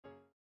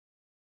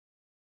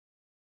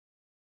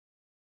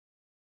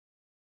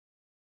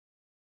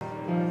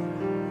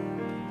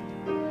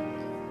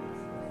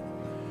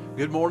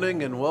Good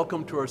morning and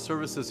welcome to our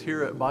services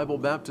here at Bible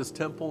Baptist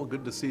Temple.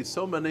 Good to see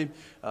so many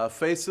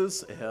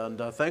faces and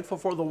thankful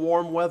for the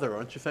warm weather.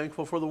 Aren't you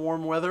thankful for the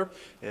warm weather?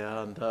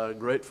 And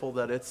grateful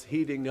that it's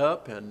heating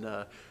up and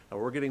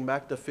we're getting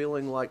back to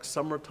feeling like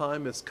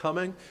summertime is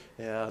coming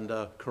and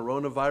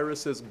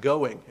coronavirus is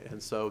going.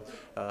 And so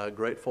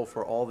grateful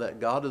for all that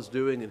God is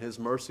doing and His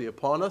mercy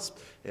upon us.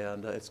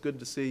 And it's good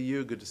to see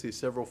you, good to see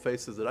several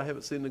faces that I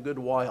haven't seen in a good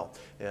while.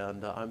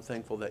 And I'm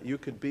thankful that you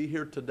could be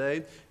here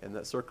today and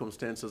that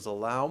circumstances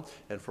allow.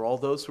 And for all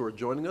those who are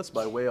joining us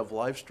by way of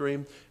live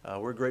stream,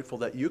 we're grateful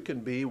that you can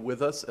be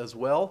with us as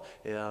well.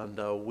 And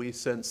we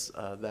sense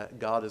that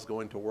God is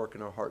going to work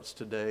in our hearts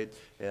today.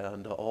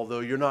 And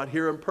although you're not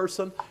here in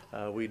person,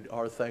 we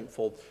are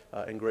thankful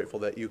and grateful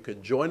that you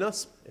could join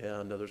us.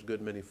 And there's a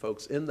good many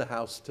folks in the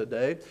house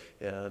today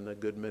and a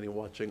good many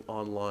watching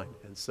online.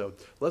 And so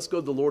let's go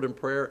to the Lord in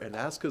prayer and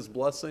ask His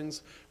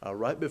blessings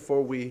right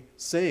before we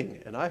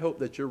sing. And I hope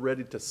that you're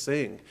ready to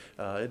sing.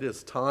 It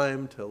is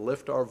time to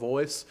lift our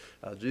voice.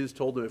 Jesus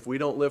told them if we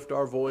don't lift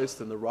our voice,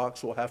 then the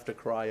rocks will have to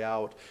cry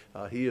out.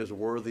 He is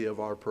worthy of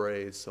our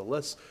praise. So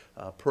let's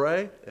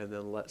pray and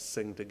then let's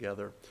sing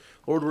together.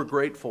 Lord, we're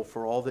grateful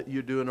for all that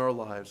you do in our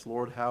lives.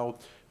 Lord, how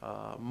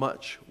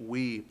much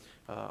we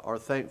are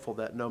thankful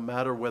that no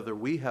matter whether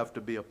we have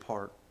to be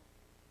apart,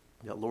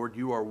 that, Lord,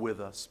 you are with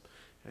us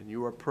and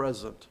you are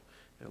present.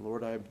 And,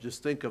 Lord, I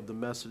just think of the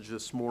message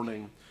this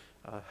morning,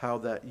 how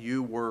that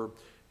you were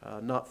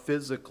not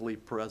physically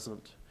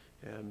present.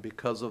 And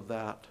because of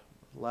that,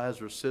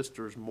 Lazarus'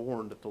 sisters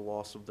mourned at the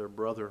loss of their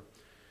brother.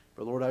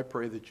 But, Lord, I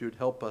pray that you'd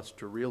help us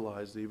to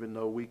realize, even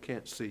though we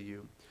can't see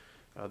you,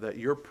 that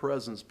your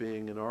presence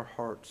being in our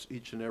hearts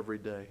each and every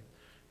day,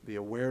 the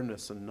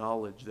awareness and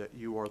knowledge that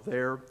you are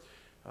there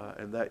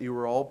and that you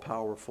are all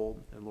powerful,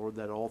 and Lord,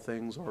 that all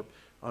things are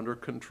under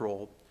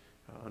control,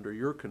 under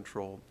your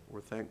control.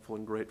 We're thankful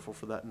and grateful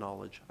for that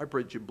knowledge. I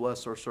pray that you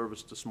bless our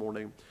service this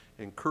morning.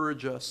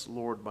 Encourage us,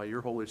 Lord, by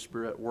your Holy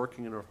Spirit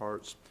working in our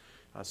hearts.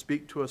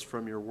 Speak to us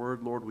from your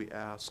word, Lord, we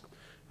ask.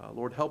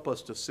 Lord, help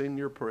us to sing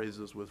your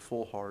praises with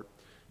full heart,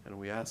 and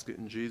we ask it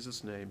in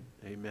Jesus' name.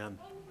 Amen.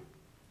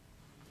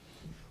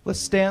 Let's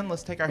stand,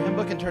 let's take our hymn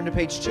book and turn to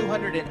page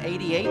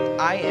 288,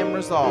 I Am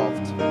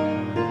Resolved.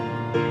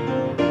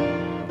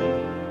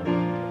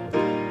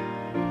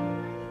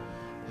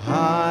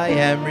 I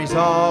am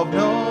resolved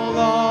no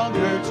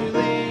longer to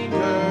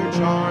linger,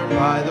 charmed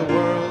by the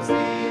world's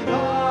delight.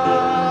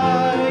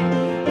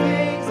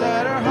 Things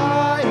that are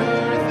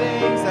higher,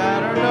 things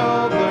that are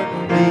nobler,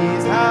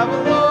 these have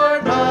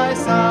allured my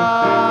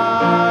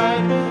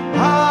side.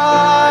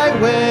 I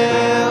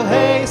will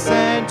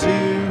hasten to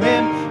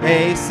him,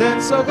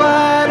 hasten so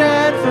glad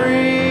and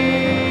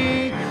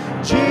free.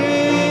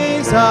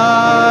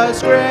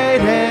 Jesus,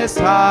 greatest,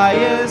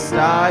 highest,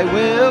 I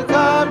will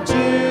come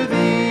to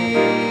thee.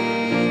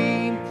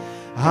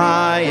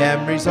 I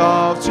am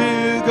resolved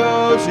to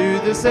go to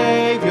the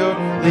Savior,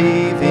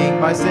 leaving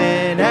my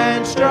sin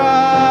and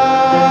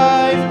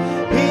strife.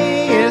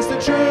 He is the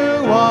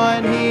true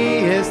one, he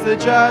is the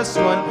just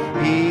one,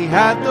 he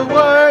hath the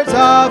words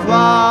of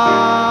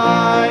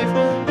life.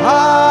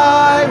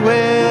 I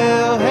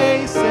will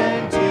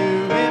hasten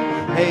to him,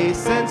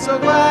 hasten so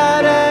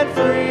glad and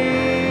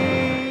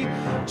free.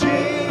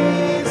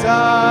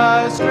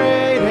 Jesus,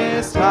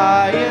 greatest,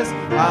 highest,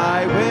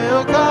 I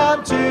will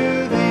come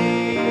to thee.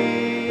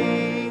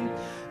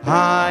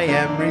 I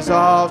am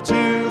resolved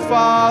to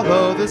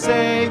follow the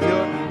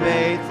Savior,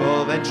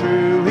 faithful and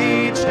true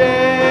each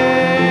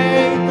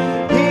day.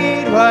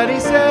 Heed what he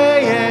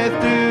saith,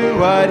 do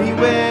what he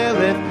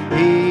willeth,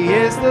 he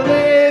is the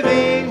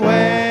living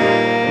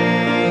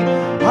way.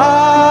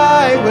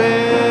 I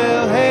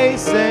will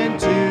hasten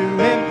to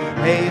him,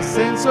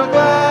 hasten so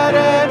glad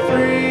and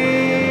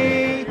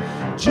free.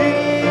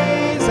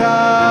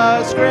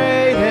 Jesus,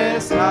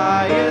 greatest,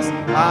 highest,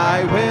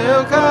 I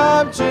will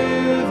come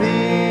to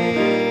thee.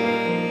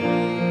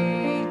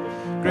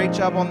 Great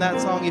job on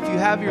that song. If you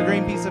have your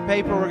green piece of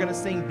paper, we're going to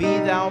sing Be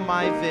Thou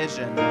My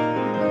Vision.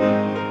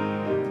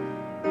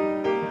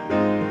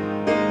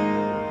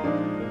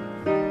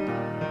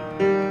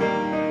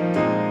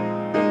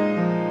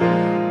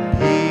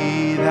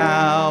 Be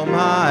thou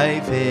my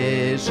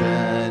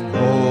vision,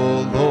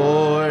 O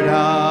Lord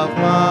of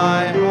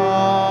my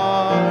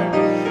heart,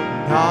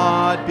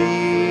 not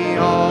be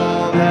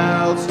all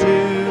else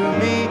to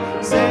me,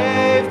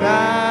 save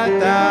that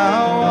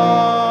thou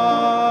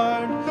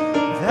art.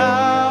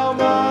 Thou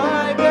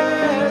my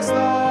best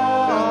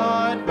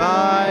thought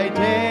by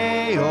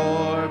day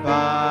or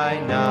by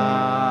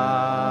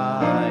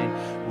night,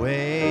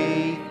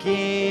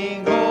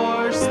 waking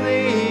or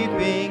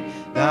sleeping,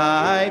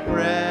 thy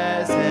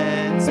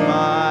presence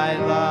my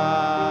life.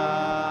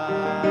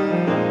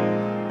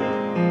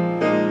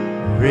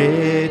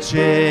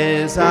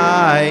 Riches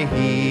I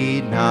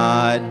heed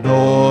not,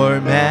 nor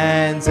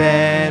man's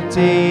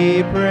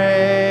empty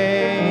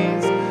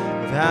praise.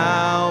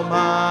 Thou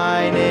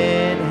mine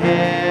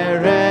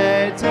inheritance,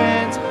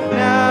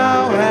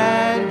 now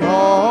and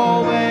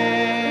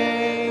always.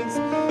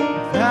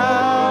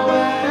 Thou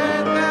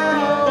and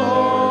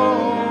thou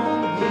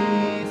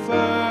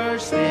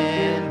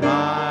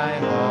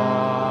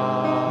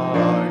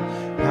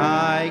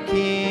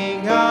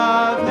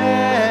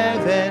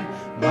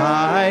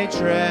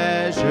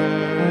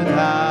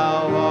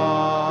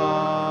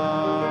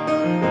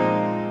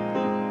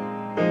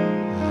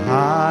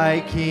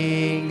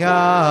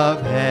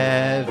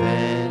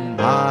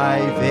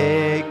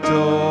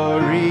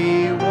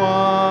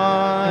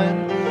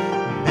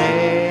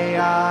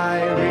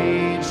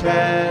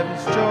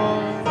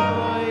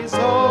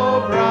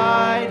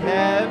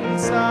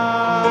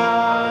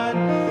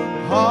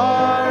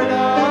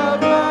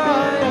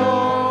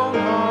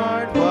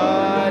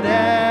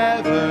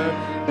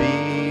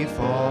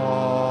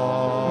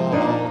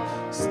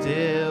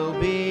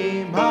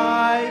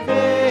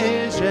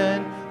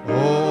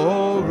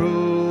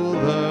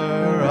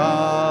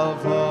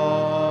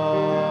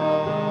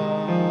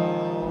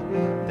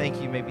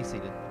be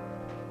seated.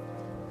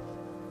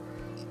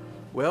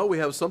 Well, we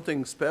have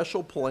something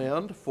special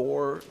planned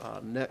for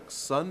next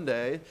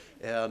Sunday,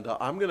 and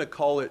I'm going to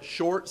call it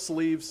Short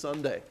Sleeve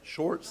Sunday.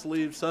 Short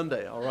Sleeve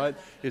Sunday, all right?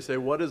 You say,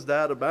 what is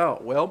that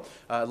about? Well,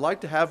 I'd like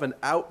to have an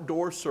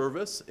outdoor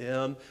service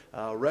in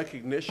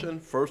recognition,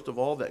 first of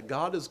all, that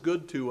God is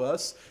good to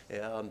us,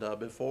 and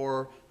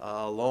before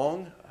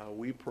long,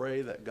 we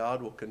pray that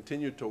God will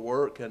continue to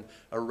work and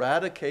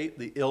eradicate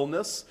the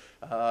illness,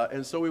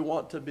 and so we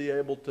want to be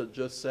able to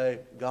just say,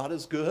 God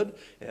is good,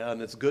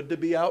 and it's good to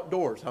be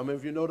outdoors. How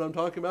many of you know what I'm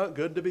talking about?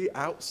 Good to be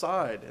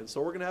outside. And so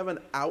we're going to have an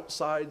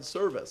outside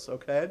service,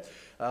 okay?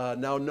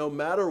 Now, no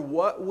matter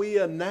what we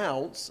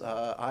announce,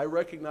 I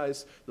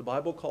recognize the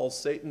Bible calls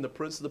Satan the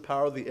prince of the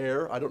power of the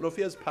air. I don't know if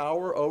he has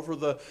power over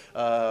the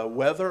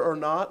weather or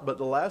not, but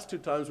the last 2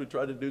 times we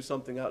tried to do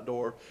something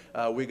outdoor,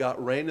 we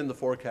got rain in the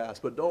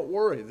forecast. But don't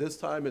worry, this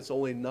time it's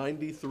only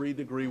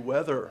 93-degree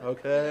weather,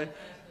 okay?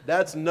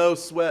 That's no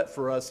sweat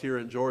for us here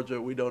in Georgia.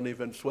 We don't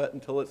even sweat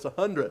until it's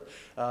 100.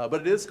 But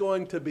it is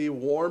going to be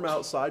warm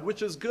outside,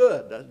 which is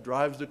good. That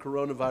drives the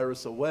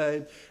coronavirus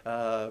away.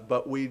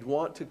 But we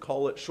want to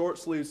call it Short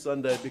Sleeve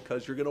Sunday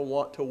because you're going to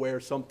want to wear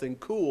something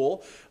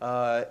cool.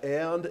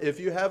 And if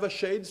you have a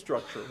shade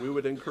structure, we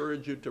would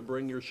encourage you to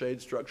bring your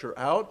shade structure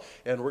out.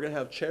 And we're going to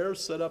have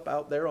chairs set up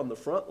out there on the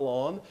front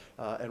lawn.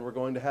 And we're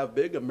going to have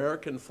big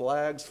American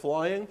flags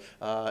flying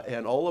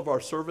and all of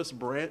our service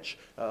branch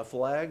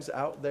flags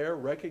out there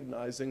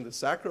recognizing the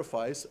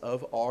sacrifice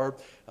of our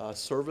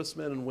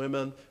servicemen and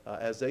women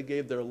as they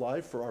gave their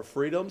life for our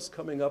freedoms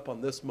coming up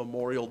on this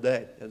Memorial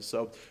Day. And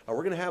so we're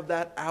going to have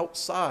that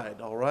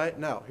outside, all right?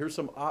 Now, here's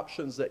some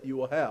options that you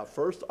will have.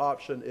 First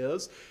option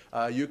is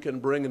you can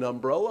bring an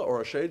umbrella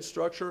or a shade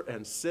structure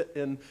and sit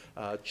in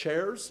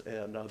chairs,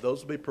 and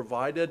those will be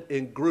provided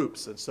in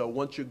groups. And so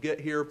once you get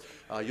here,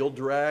 you'll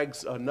drag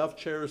enough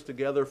chairs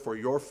together for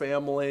your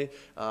family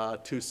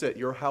to sit,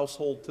 your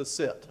household to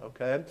sit,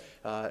 okay?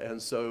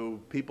 And so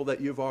people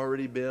that you've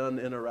already been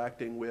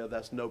interacting with,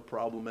 that's no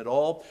problem at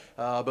all.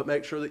 But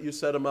make sure that you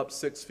set them up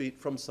 6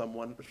 feet from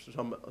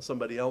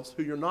somebody else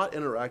who you're not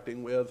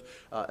interacting with,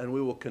 and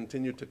we will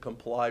continue to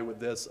comply with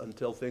this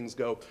until things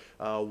go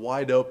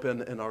wide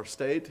open in our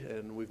state,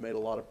 and we've made a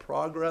lot of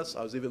progress.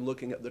 I was even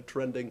looking at the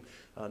trending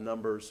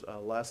numbers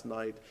last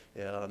night,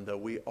 and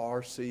we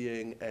are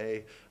seeing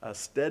a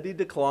steady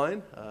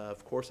decline.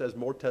 Of course, as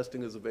more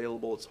testing is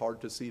available, it's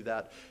hard to see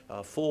that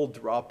full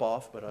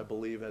drop-off, but I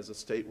believe as a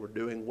state we're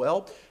doing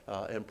well,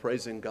 and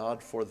praising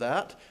God for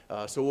that.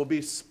 So we'll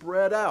be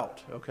spread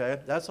out, okay?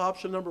 That's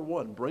option number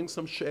 1. Bring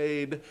some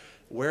shade,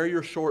 wear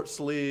your short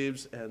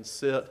sleeves, and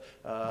sit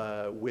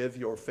with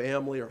your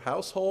family or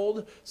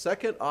household.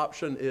 Second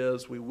option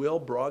is we will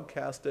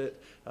broadcast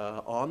it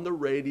on the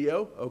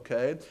radio,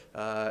 okay?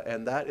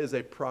 And that is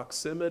a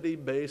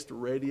proximity-based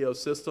radio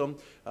system,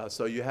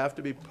 so you have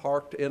to be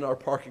parked in our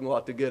parking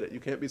lot to get it. You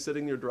can't be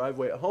sitting in your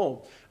driveway at home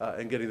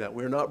and getting that.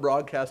 We're not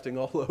broadcasting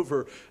all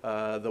over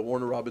the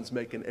Warner Robins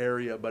Macon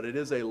area, but it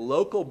is a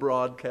local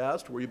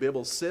broadcast where you'll be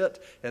able to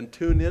sit and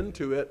tune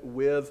into it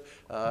with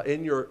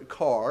in your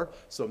car.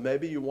 So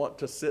maybe you want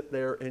to sit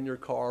there in your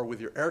car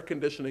with your air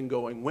conditioning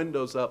going,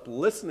 windows up,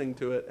 listening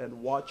to it and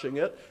watching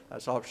it.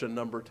 That's option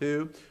number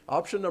 2.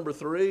 Option number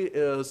 3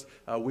 is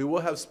we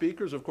will have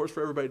speakers, of course,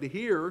 for everybody to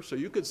hear, so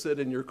you could sit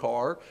in your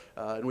car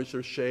in which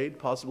there's shade,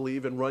 possibly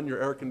even run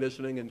your air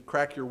conditioning and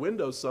crack your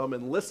windows some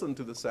and listen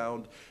to the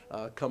sound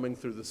coming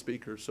through the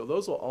speakers. So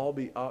those will all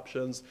be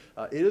options.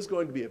 It is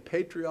going to be a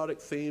patriotic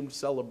themed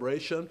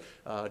celebration,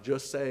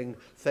 just saying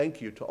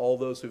thank you to all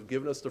those who've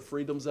given us the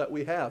freedoms that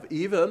we have,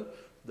 even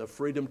the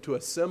freedom to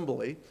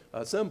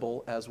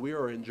assemble as we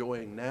are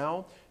enjoying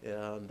now.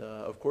 And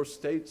of course,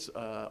 states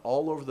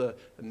all over the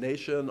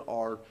nation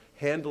are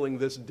handling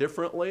this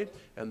differently,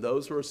 and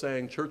those who are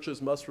saying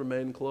churches must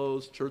remain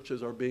closed,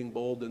 churches are being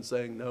bold and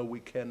saying, no, we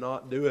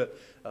cannot do it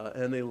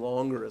any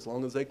longer. As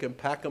long as they can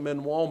pack them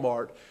in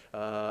Walmart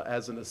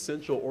as an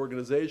essential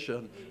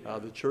organization,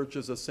 the church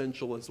is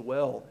essential as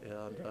well.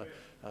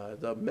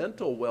 And the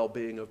mental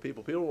well-being of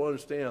people. People don't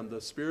understand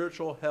the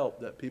spiritual help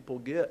that people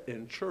get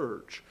in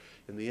church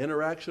and the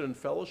interaction and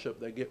fellowship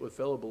they get with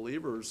fellow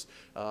believers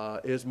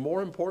is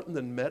more important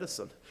than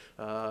medicine.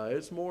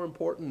 It's more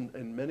important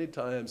and many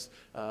times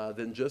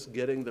than just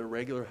getting their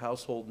regular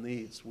household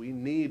needs. We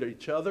need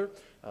each other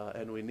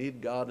and we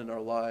need God in our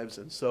lives.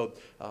 And so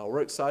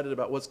we're excited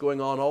about what's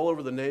going on all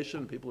over the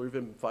nation. People are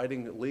even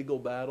fighting legal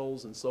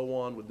battles and so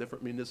on with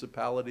different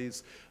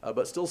municipalities,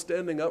 but still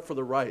standing up for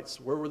the rights.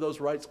 Where were those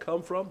rights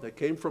come from? They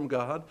came from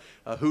God.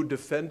 Who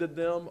defended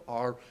them?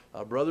 Our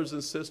brothers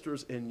and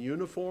sisters in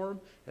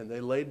uniform, and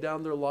they laid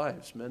down their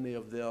lives, many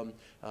of them,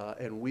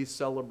 and we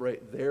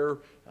celebrate their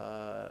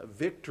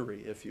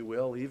victory, if you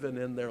will, even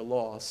in their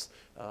loss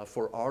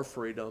for our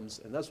freedoms.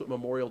 And that's what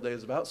Memorial Day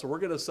is about. So we're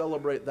going to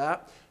celebrate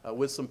that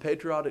with some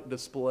patriotic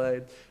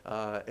display.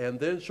 And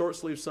then Short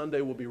Sleeve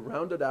Sunday will be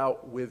rounded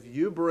out with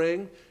you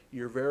bring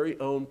your very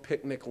own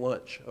picnic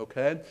lunch,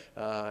 okay?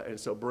 And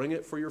so bring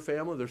it for your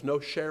family. There's no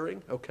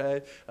sharing,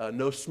 okay?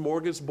 No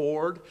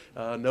smorgasbord,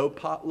 no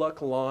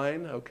potluck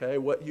line, okay?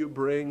 What you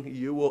bring,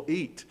 you will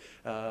eat.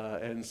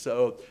 And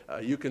so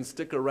you can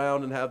stick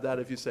around and have that.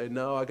 If you say,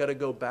 no, I got to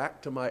go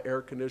back to my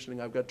air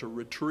conditioning, I've got to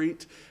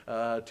retreat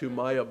to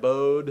my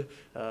abode,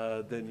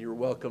 then you're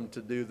welcome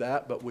to do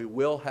that. But we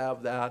will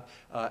have that.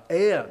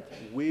 And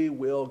we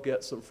will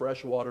get some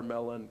fresh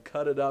watermelon,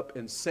 cut it up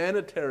in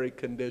sanitary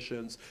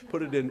conditions,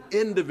 put it in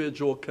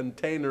individual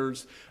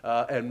containers,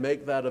 and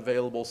make that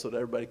available so that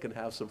everybody can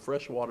have some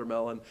fresh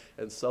watermelon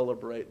and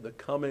celebrate the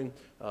coming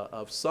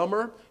of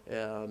summer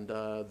and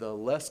the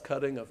less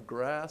cutting of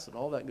grass and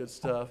all that good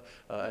stuff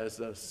as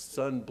the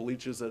sun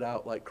bleaches it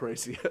out like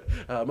crazy.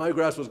 My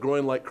grass was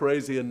growing like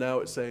crazy, and now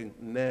it's saying,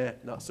 nah,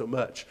 not so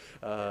much.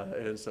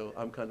 And so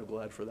I'm kind of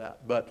glad for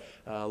that. But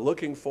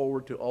looking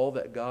forward to all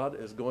that God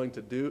is going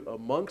to do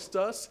amongst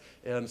us.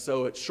 And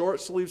so it's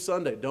Short Sleeve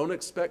Sunday. Don't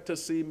expect to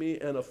see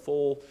me in a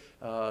full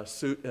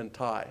suit and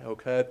tie,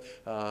 okay?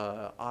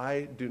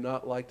 I do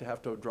not like to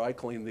have to dry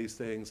clean these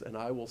things, and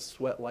I will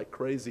sweat like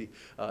crazy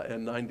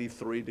in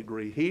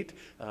 93-degree heat.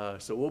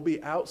 So we'll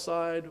be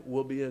outside.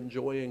 We'll be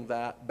enjoying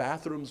that.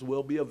 Bathrooms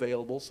will be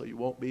available, so you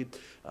won't be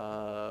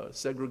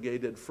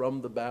segregated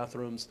from the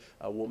bathrooms.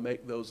 We'll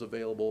make those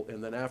available,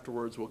 and then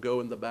afterwards we'll go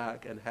in the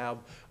back and have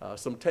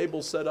some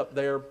tables set up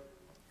there.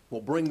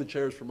 We'll bring the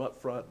chairs from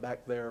up front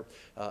back there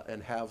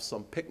and have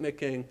some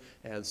picnicking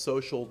and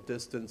social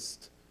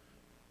distanced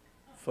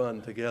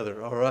fun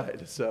together. All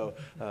right, so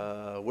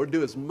we'll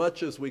do as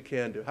much as we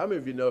can do. How many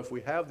of you know if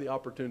we have the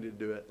opportunity to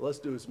do it, let's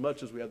do as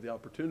much as we have the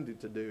opportunity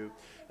to do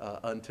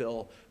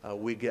until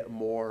we get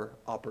more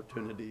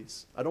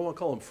opportunities. I don't want to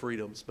call them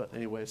freedoms, but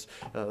anyways,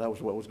 that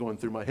was what was going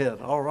through my head.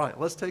 All right,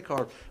 let's take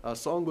our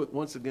songbook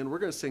once again. We're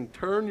going to sing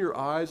Turn Your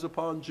Eyes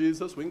Upon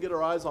Jesus. We can get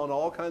our eyes on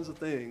all kinds of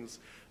things,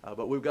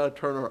 but we've got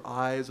to turn our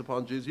eyes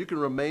upon Jesus. You can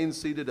remain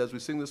seated as we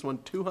sing this one,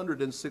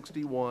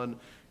 261,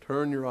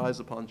 Turn Your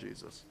Eyes Upon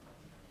Jesus.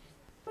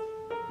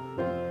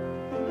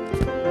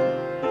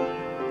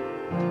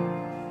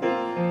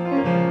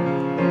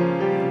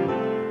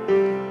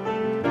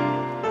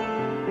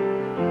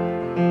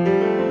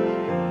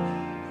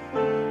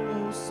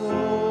 Oh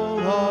soul,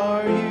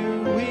 are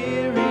you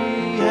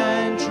weary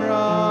and troubled?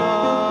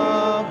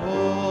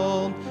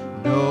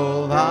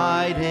 No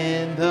light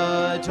in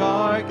the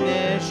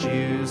darkness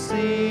you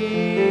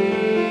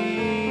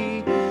see.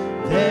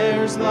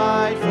 There's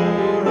light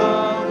for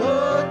a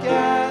look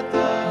at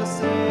the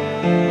Savior,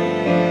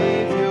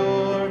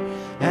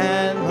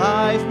 and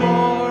life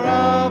more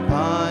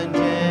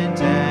abundant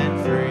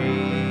and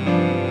free.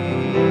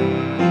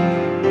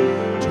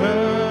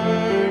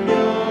 Turn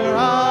your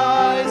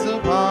eyes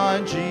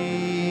upon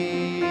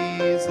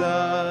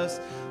Jesus.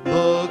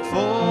 Look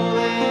full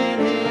in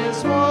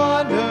his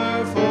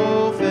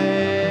wonderful face,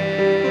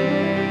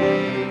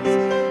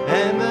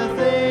 and the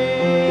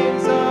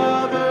things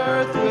of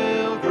earth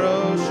will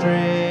grow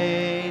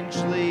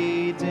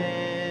strangely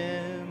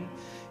dim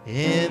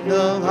in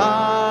the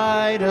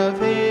light of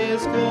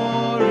his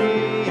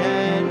glory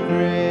and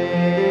grace.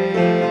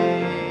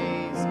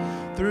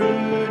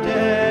 Through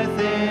death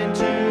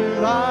into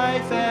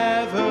life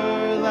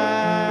everlasting,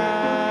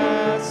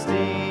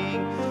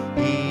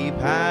 he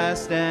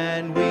passed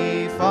and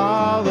we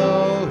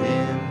follow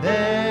him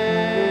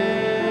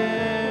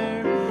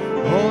there.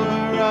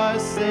 O'er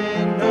us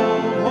sin no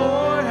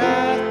more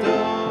hath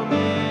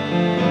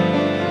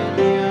dominion,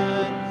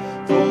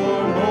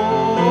 for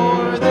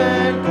more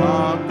than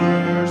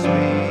conquerors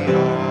we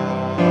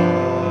are.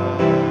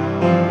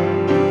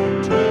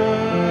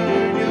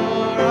 Turn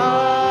your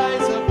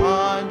eyes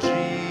upon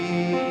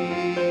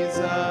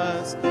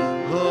Jesus.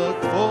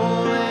 Look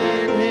full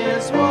in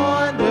his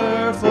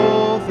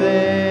wonderful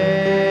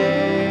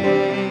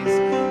face,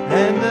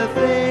 and the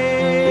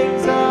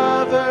things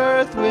of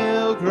earth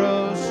will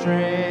grow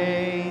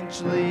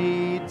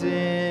strangely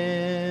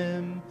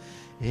dim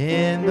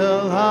in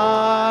the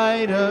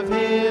light of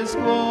his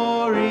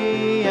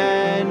glory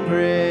and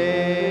grace.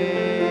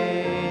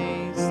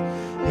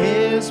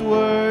 His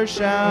word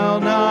shall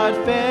not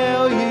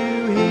fail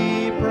you,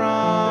 he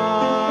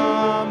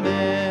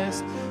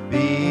promised.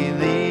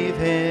 Believe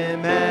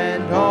him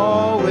and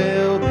all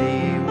will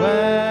be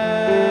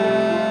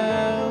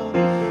well.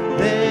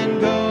 Then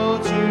go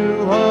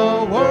to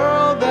a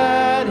world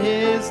that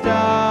is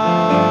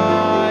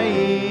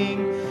dying,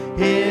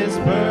 his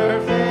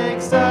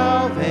perfect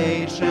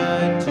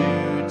salvation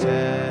to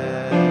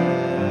tell.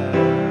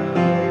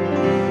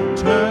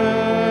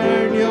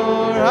 Turn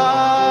your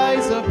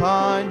eyes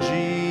upon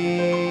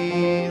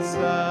Jesus.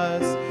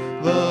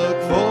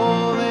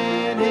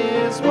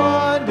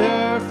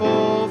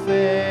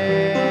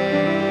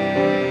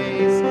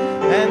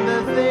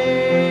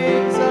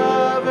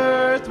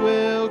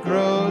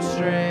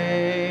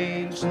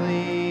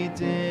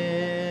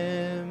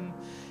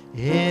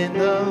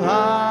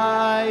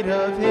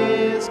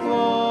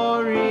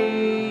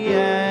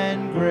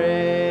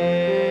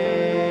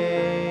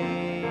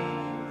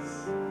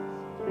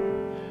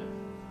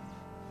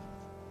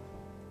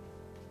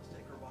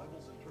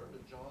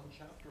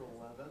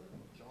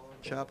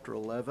 chapter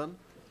 11.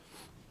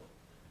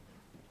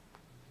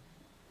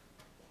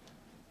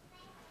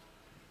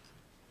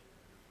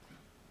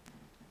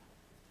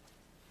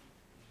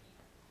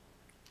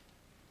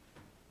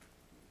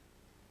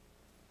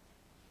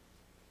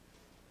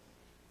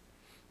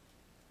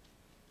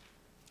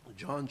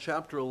 John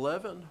chapter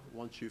 11,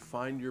 once you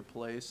find your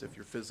place, if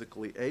you're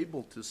physically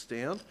able to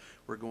stand,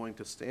 we're going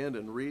to stand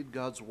and read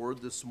God's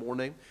word this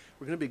morning.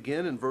 We're going to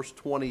begin in verse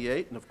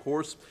 28, and of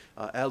course,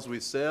 as we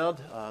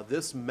said,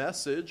 this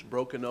message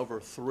broken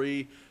over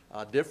three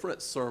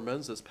different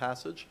sermons, this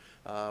passage.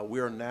 We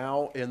are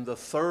now in the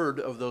third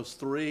of those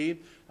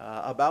three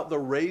about the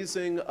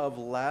raising of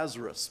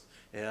Lazarus.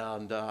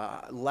 And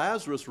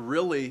Lazarus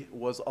really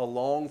was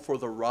along for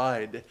the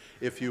ride,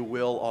 if you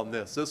will, on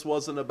this. This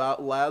wasn't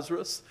about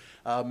Lazarus.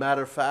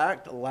 Matter of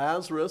fact,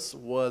 Lazarus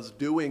was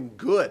doing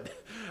good,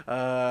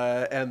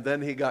 and then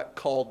he got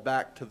called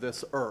back to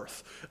this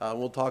earth.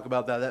 We'll talk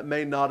about that. That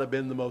may not have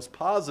been the most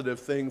positive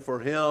thing for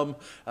him,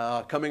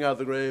 coming out of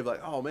the grave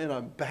like, oh man,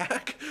 I'm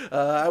back.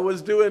 I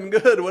was doing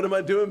good. What am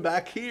I doing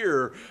back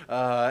here?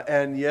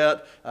 And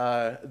yet,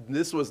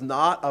 this was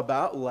not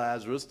about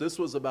Lazarus. This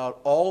was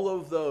about all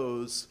of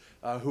those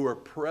who are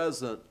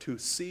present to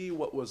see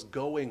what was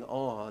going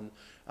on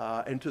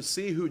and to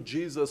see who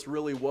Jesus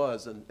really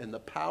was and the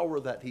power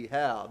that he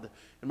had.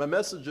 And my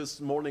message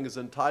this morning is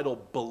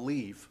entitled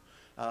Believe,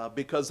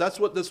 because that's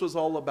what this was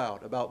all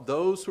about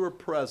those who are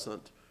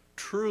present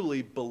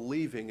truly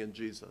believing in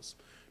Jesus,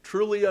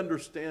 truly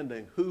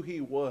understanding who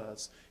he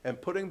was and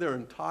putting their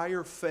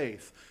entire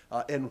faith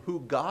in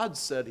who God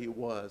said he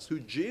was, who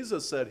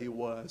Jesus said he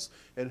was,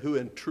 and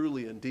who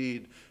truly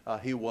indeed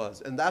he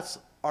was. And that's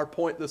our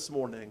point this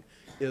morning,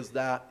 is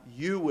that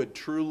you would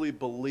truly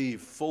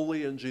believe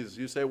fully in Jesus.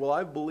 You say, well,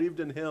 I've believed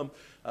in him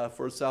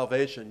for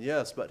salvation.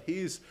 Yes, but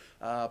he's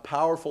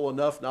powerful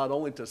enough not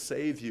only to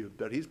save you,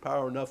 but he's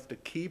powerful enough to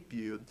keep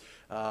you,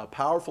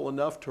 powerful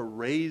enough to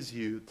raise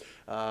you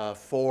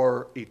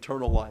for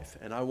eternal life.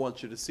 And I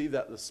want you to see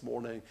that this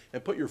morning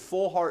and put your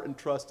full heart and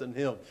trust in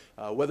him,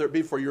 whether it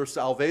be for your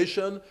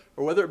salvation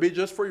or whether it be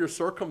just for your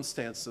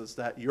circumstances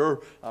that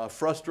you're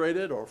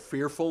frustrated or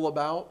fearful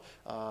about.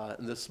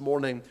 And this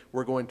morning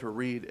we're going to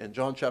read in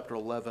John chapter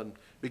 11,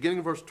 beginning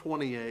in verse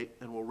 28,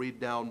 and we'll read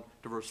down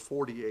to verse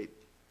 48.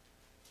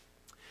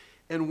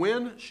 And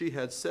when she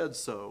had said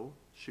so,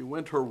 she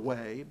went her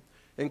way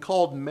and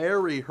called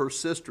Mary her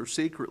sister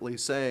secretly,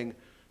 saying,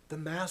 the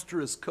master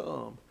is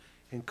come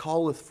and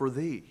calleth for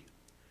thee.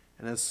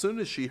 And as soon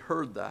as she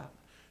heard that,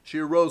 she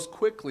arose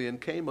quickly and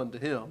came unto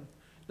him.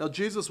 Now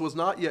Jesus was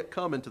not yet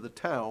come into the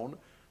town,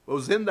 but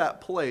was in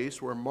that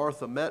place where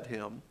Martha met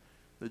him.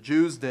 The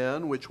Jews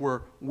then, which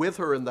were with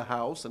her in the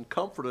house, and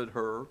comforted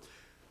her,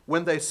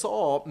 when they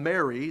saw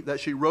Mary, that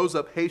she rose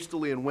up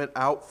hastily and went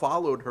out,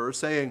 followed her,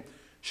 saying,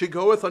 she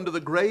goeth unto the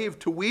grave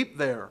to weep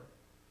there.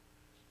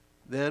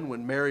 Then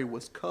when Mary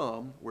was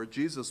come where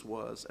Jesus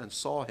was, and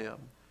saw him,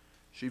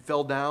 she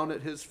fell down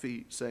at his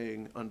feet,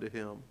 saying unto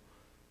him,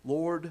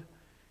 Lord,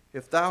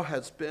 if thou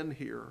hadst been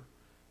here,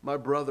 my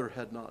brother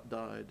had not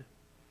died.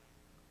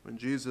 When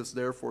Jesus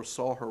therefore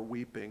saw her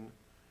weeping,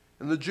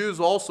 and the Jews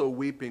also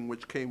weeping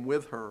which came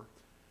with her,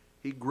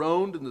 he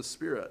groaned in the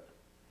spirit,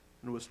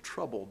 and was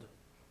troubled,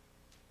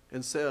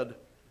 and said,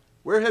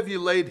 where have ye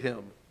laid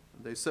him?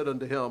 And they said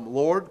unto him,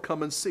 Lord,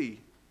 come and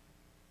see.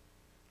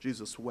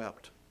 Jesus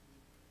wept.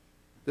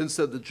 Then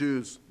said the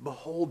Jews,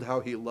 behold how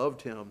he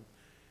loved him.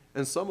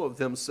 And some of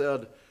them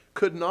said,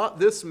 could not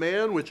this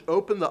man which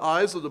opened the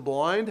eyes of the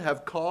blind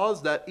have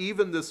caused that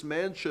even this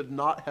man should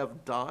not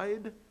have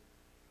died?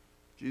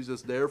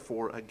 Jesus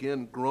therefore,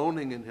 again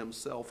groaning in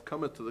himself,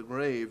 cometh to the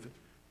grave.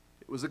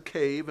 It was a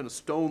cave, and a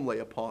stone lay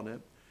upon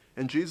it.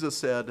 And Jesus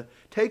said,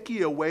 take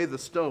ye away the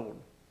stone.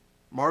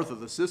 Martha,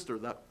 the sister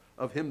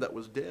of him that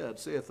was dead,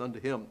 saith unto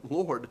him,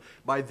 Lord,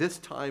 by this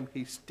time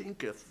he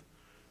stinketh,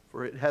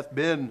 for it hath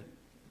been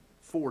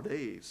 4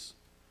 days.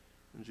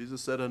 And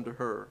Jesus said unto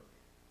her,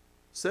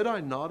 said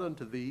I not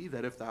unto thee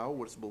that if thou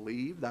wouldst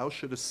believe, thou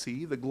shouldest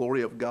see the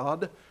glory of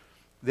God?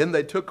 Then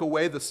they took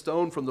away the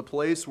stone from the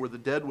place where the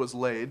dead was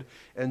laid.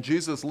 And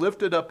Jesus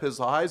lifted up his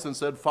eyes and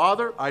said,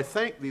 Father, I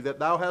thank thee that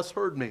thou hast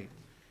heard me.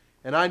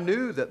 And I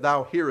knew that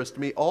thou hearest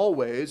me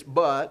always,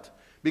 but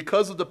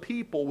because of the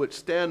people which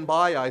stand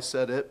by I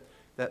said it,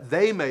 that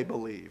they may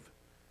believe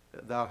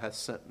that thou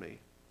hast sent me.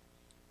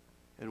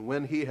 And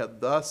when he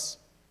thus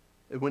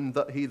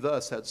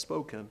had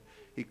spoken,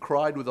 he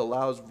cried with a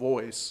loud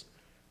voice,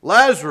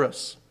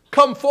 Lazarus,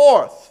 come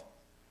forth!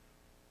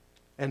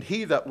 And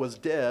he that was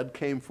dead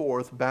came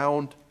forth,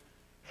 bound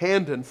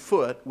hand and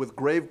foot with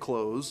grave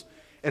clothes,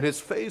 and his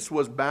face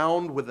was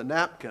bound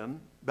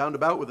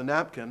about with a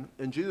napkin.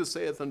 And Jesus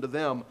saith unto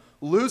them,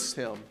 loose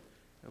him,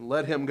 and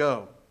let him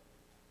go.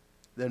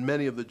 Then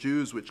many of the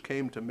Jews which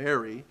came to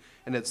Mary,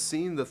 and had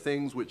seen the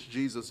things which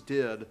Jesus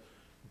did,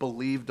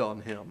 believed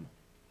on him.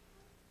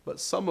 But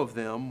some of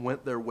them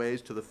went their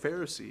ways to the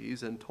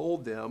Pharisees, and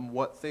told them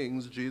what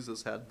things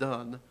Jesus had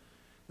done.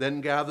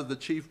 Then gathered the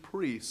chief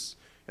priests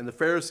and the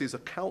Pharisees a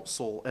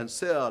council, and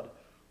said,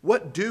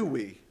 what do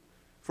we?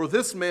 For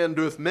this man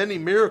doeth many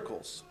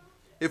miracles.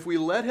 If we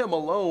let him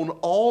alone,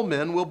 all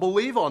men will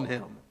believe on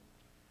him.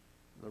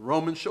 The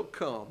Romans shall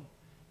come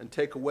and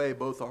take away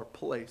both our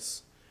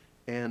place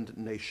and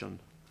nation.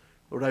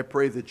 Lord, I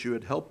pray that you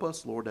would help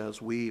us, Lord,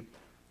 as we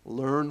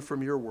learn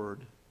from your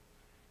word,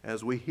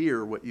 as we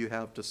hear what you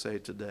have to say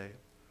today.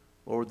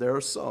 Lord, there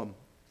are some,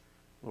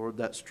 Lord,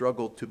 that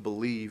struggle to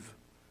believe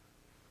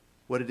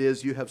what it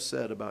is you have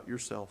said about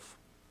yourself.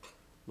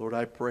 Lord,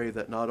 I pray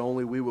that not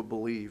only we will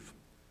believe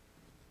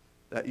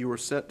that you were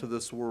sent to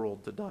this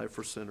world to die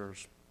for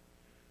sinners,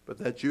 but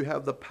that you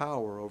have the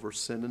power over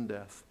sin and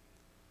death.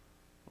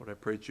 Lord, I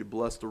pray that you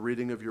bless the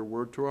reading of your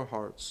word to our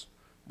hearts.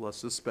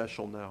 Bless this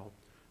special now.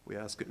 We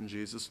ask it in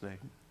Jesus'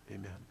 name.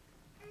 Amen.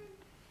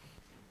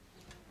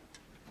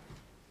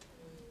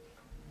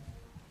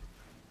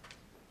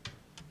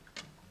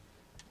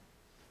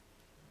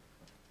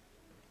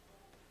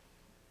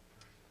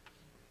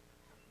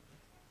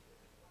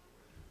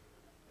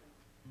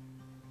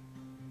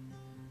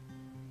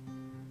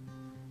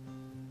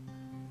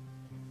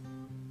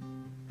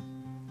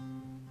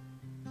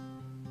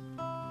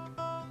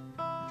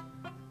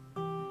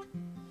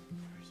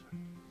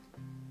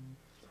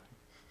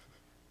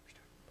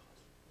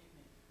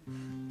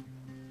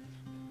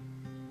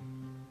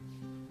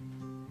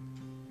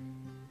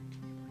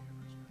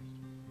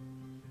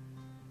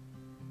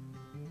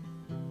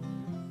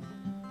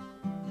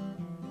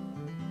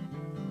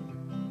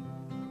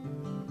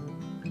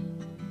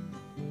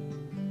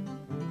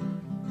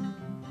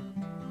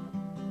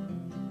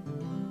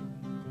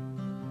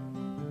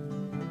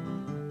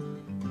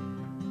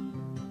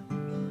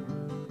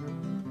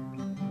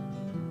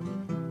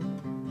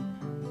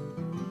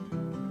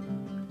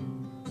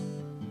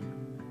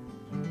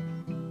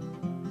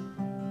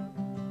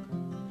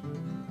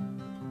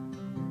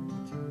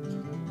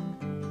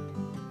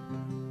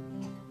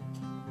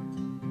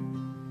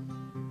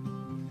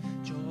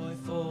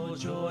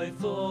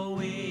 Joyful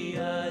we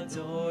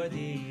adore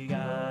thee,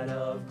 God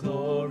of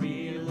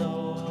glory,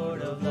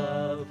 Lord of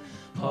love.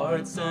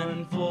 Hearts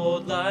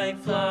unfold like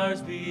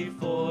flowers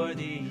before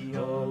thee,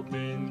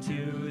 open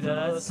to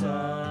the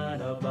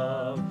sun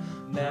above.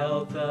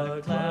 Melt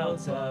the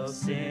clouds of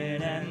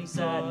sin and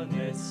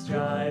sadness,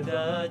 drive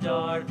the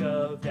dark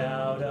of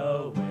doubt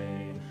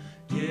away.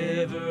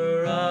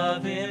 Giver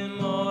of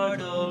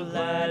immortal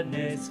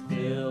gladness,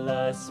 fill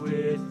us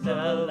with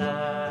the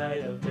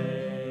light of day.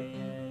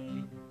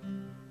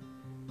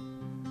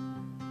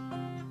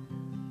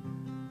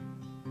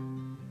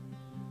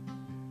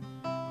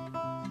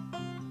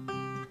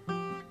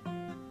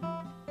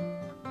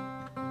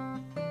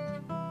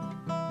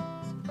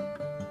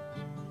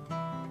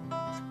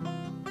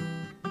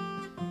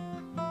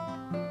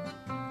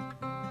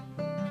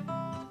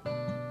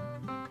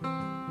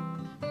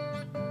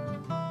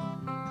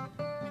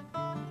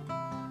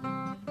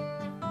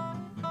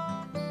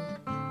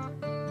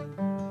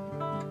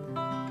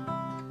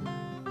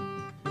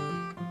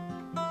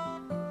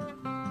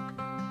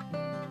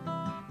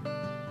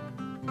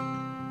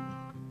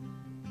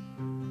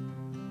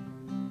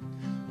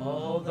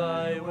 All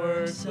thy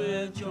works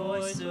with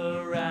joy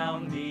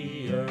surround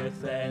the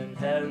earth, and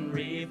heaven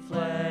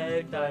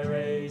reflect thy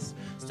rays.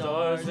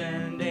 Stars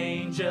and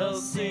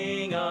angels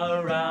sing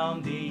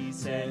around thee,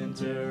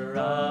 center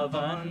of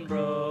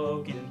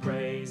unbroken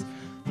praise.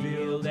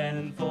 Field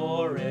and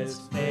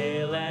forest,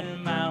 vale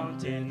and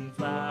mountain,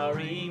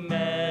 flowery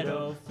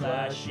meadow,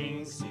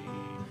 flashing sea,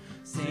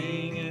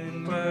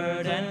 singing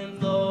bird and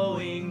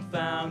flowing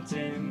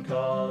fountain,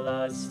 call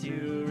us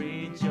to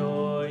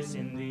rejoice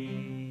in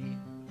thee.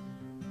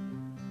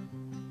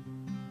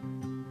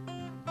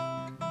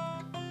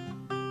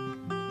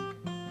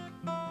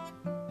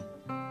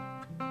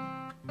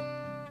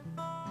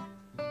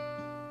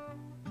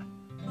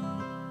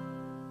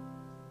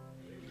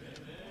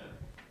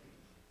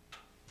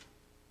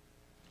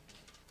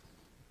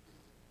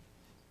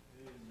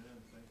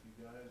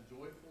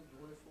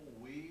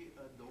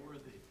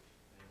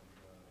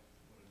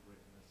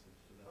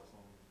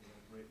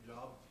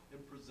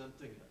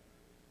 Presenting it.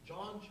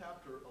 John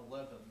chapter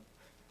 11,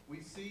 we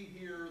see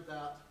here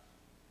that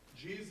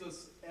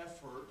Jesus'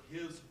 effort,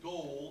 his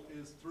goal,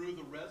 is through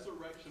the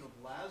resurrection of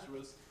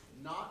Lazarus,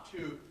 not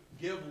to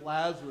give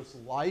Lazarus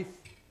life,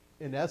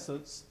 in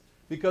essence,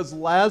 because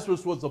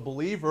Lazarus was a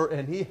believer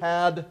and he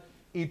had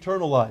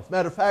eternal life.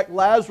 Matter of fact,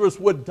 Lazarus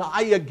would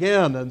die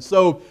again, and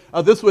so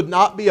this would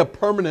not be a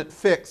permanent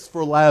fix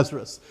for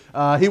Lazarus.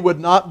 He would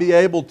not be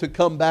able to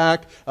come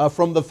back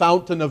from the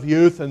fountain of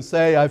youth and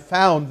say, I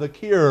found the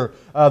cure.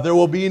 There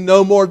will be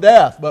no more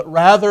death. But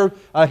rather,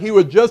 he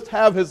would just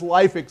have his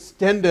life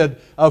extended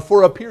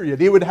for a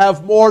period. He would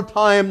have more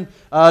time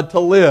to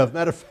live.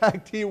 Matter of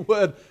fact, he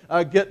would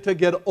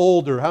get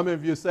older. How many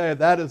of you say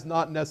that does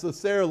not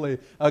necessarily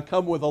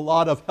come with a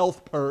lot of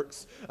health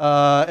perks?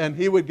 And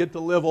he would get to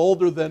live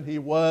older than he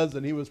was,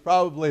 and he was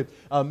probably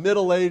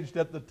middle-aged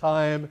at the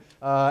time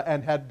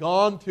and had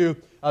gone to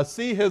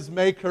see his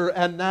Maker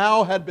and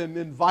now had been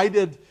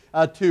invited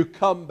to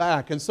come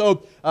back. And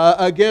so,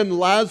 again,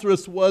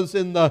 Lazarus was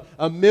in the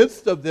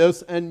midst of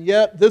this, and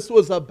yet this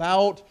was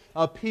about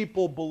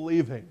people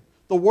believing.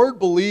 The word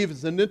believe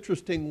is an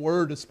interesting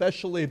word,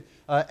 especially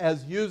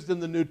as used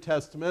in the New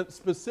Testament,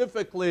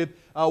 specifically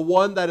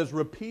one that is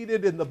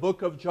repeated in the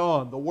book of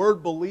John. The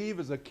word believe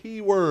is a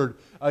key word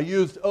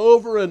used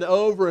over and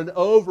over and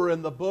over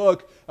in the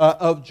book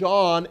of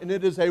John, and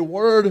it is a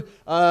word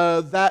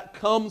that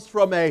comes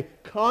from a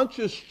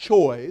conscious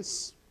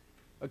choice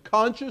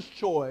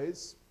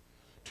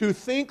to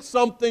think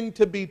something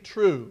to be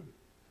true,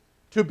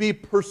 to be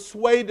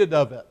persuaded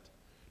of it,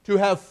 to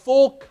have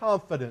full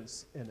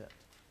confidence in it.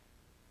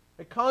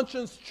 A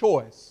conscious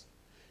choice.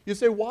 You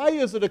say, why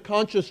is it a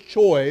conscious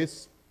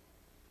choice?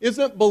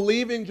 Isn't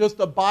believing just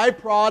a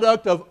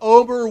byproduct of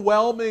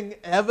overwhelming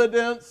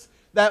evidence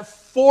that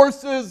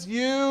forces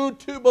you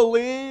to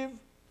believe?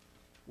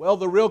 Well,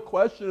 the real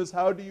question is,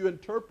 how do you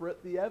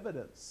interpret the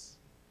evidence?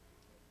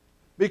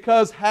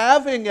 Because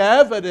having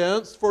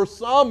evidence for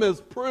some is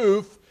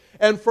proof,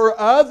 and for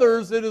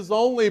others it is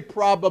only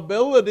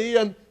probability,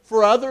 and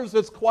for others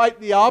it's quite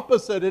the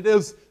opposite. It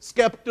is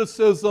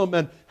skepticism,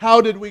 and how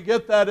did we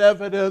get that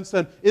evidence,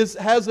 and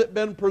has it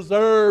been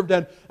preserved?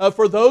 And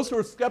for those who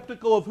are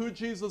skeptical of who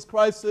Jesus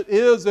Christ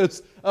is,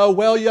 it's,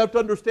 well, you have to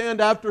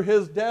understand, after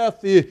His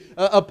death, the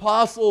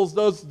apostles,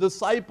 those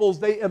disciples,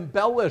 they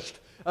embellished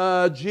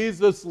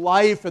Jesus'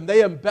 life, and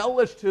they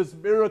embellished His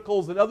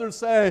miracles. And others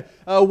say,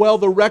 well,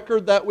 the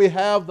record that we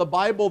have, the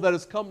Bible that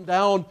has come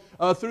down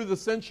through the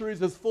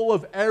centuries, is full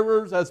of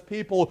errors as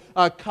people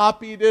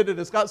copied it, and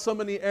it's got so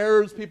many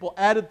errors, people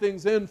added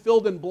things in,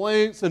 filled in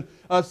blanks, and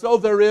so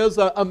there is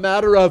a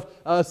matter of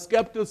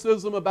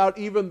skepticism about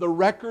even the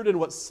record and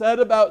what's said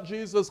about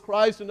Jesus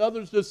Christ, and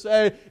others just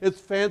say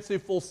it's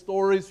fanciful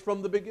stories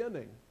from the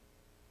beginning.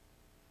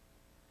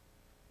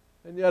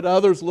 And yet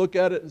others look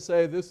at it and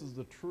say, this is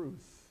the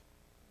truth.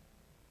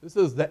 This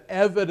is the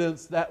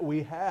evidence that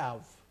we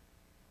have.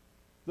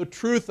 The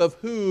truth of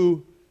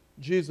who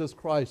Jesus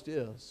Christ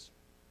is.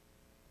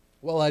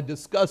 Well, I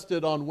discussed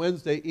it on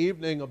Wednesday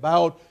evening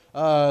about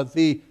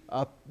the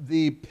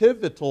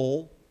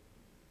pivotal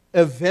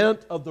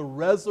event of the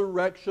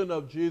resurrection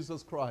of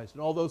Jesus Christ.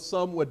 And although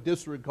some would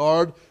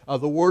disregard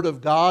the Word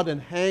of God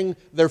and hang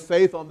their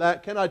faith on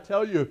that, can I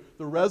tell you,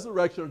 the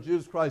resurrection of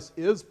Jesus Christ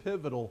is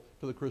pivotal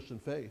to the Christian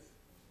faith.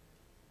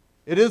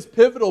 It is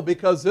pivotal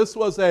because this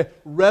was a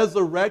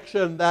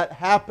resurrection that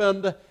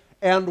happened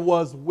and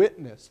was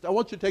witnessed. I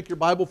want you to take your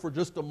Bible for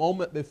just a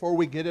moment before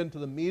we get into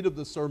the meat of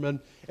the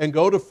sermon and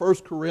go to 1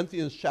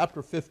 Corinthians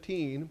chapter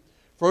 15.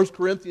 1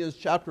 Corinthians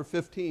chapter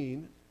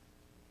 15.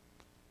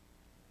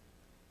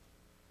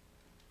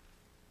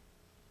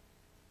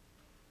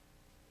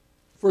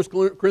 First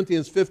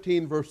Corinthians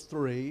 15, verse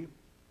 3.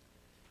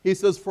 He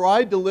says, "For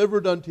I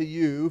delivered unto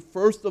you,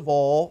 first of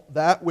all,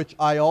 that which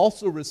I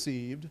also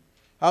received,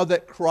 how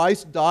that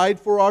Christ died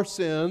for our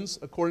sins,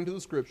 according to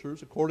the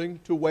Scriptures, according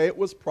to the way it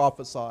was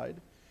prophesied,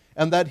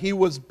 and that He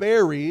was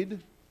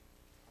buried,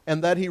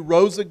 and that He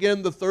rose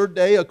again the third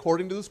day,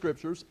 according to the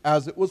Scriptures,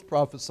 as it was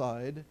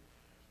prophesied,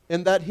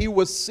 and that He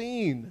was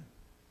seen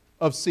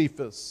of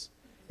Cephas,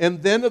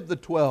 and then of the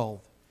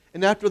 12.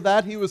 And after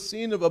that He was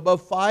seen of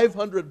above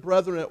 500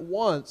 brethren at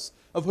once,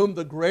 of whom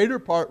the greater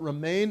part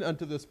remain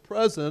unto this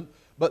present,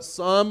 but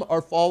some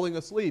are falling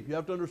asleep." You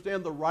have to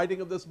understand, the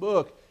writing of this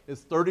book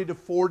is 30 to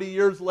 40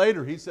 years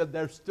later. He said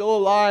they're still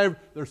alive,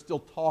 they're still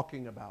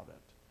talking about it.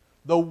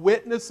 The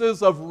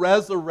witnesses of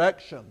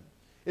resurrection.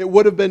 It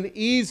would have been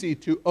easy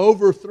to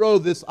overthrow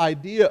this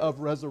idea of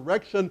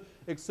resurrection,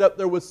 except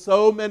there was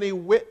so many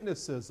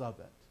witnesses of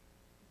it.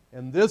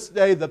 And this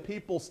day the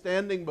people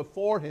standing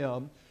before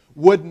Him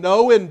would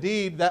know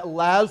indeed that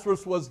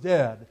Lazarus was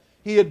dead.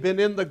 He had been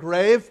in the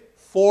grave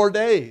 4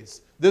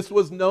 days. This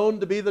was known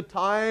to be the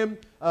time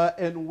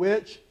in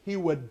which he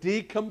would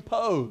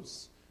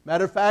decompose.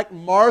 Matter of fact,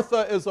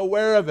 Martha is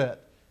aware of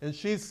it. And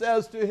she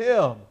says to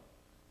him,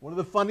 one of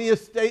the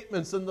funniest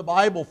statements in the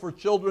Bible for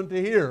children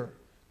to hear,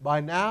 "By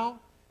now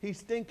he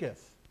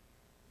stinketh."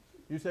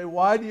 You say,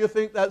 why do you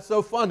think that's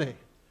so funny?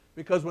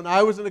 Because when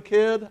I was a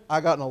kid,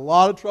 I got in a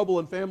lot of trouble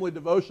in family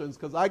devotions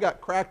because I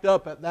got cracked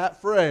up at that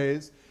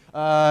phrase.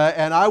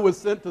 And I was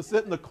sent to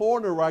sit in the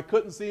corner where I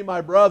couldn't see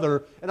my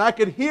brother, and I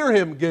could hear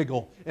him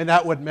giggle, and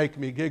that would make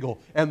me giggle.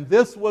 And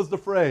this was the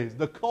phrase,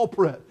 the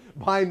culprit,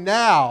 "By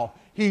now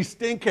he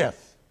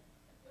stinketh."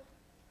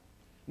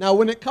 Now,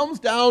 when it comes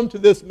down to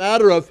this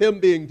matter of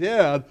him being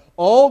dead,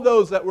 all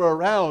those that were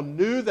around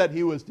knew that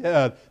he was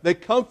dead. They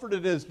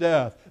comforted his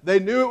death. They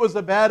knew it was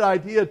a bad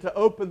idea to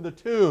open the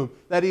tomb,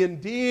 that he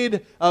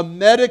indeed,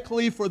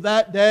 medically for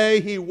that day,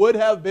 he would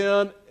have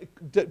been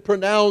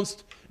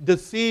pronounced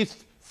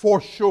deceased for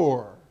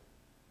sure.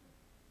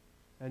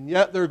 And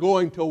yet they're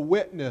going to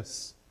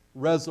witness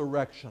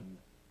resurrection.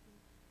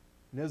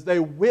 And as they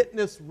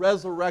witness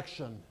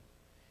resurrection,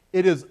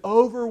 it is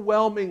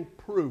overwhelming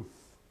proof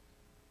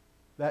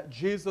that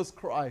Jesus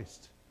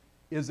Christ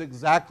is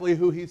exactly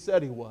who He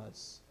said He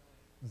was.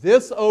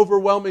 This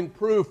overwhelming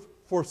proof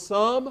for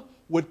some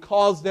would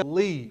cause them to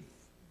leave.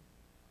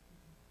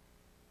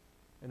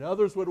 And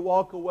others would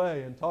walk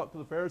away and talk to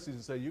the Pharisees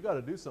and say, "You got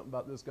to do something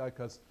about this guy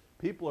because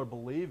people are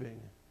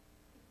believing.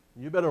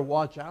 You better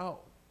watch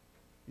out.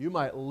 You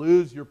might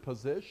lose your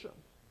position.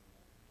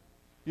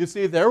 You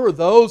see, there were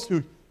those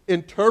who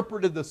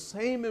interpreted the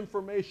same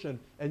information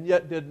and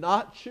yet did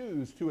not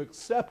choose to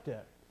accept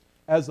it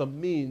as a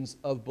means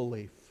of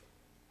belief.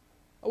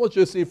 I want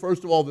you to see,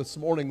 first of all, this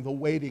morning, the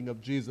waiting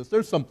of Jesus.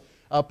 There's some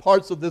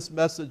parts of this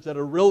message that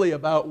are really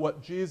about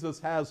what Jesus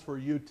has for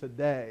you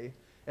today.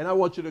 And I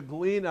want you to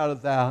glean out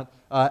of that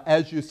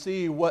as you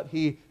see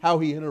how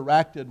he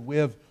interacted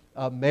with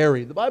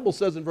Mary. The Bible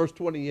says in verse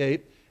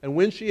 28, and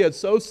when she had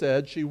so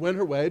said, she went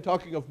her way,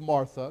 talking of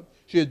Martha.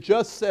 She had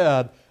just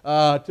said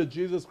to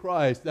Jesus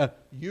Christ that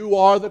you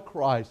are the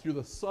Christ, you're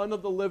the Son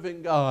of the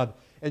living God.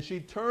 And she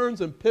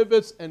turns and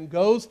pivots and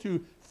goes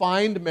to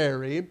find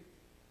Mary.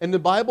 And the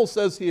Bible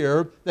says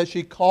here that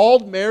she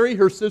called Mary,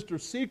 her sister,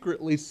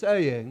 secretly,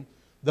 saying,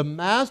 the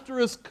Master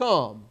is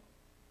come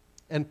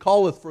and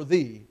calleth for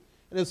thee.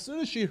 And as soon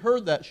as she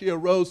heard that, she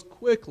arose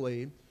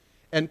quickly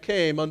and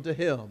came unto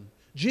him.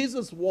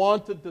 Jesus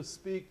wanted to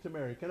speak to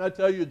Mary. Can I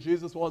tell you,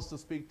 Jesus wants to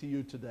speak to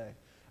you today?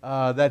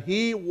 That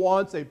he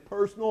wants a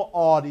personal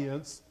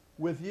audience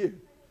with you.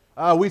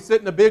 We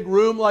sit in a big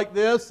room like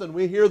this and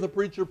we hear the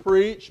preacher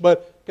preach,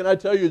 but can I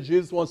tell you,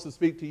 Jesus wants to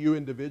speak to you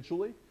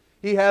individually?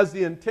 He has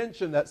the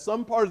intention that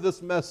some part of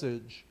this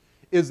message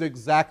is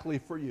exactly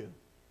for you.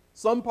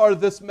 Some part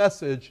of this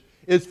message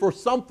is for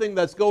something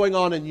that's going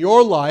on in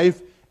your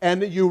life,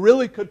 and you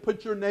really could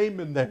put your name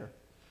in there.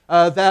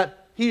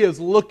 That he is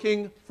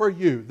looking for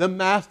you. The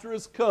Master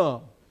has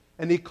come,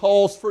 and he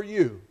calls for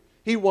you.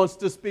 He wants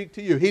to speak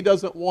to you. He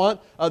doesn't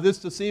want this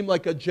to seem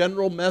like a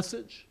general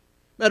message.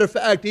 Matter of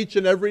fact, each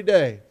and every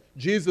day,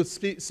 Jesus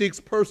seeks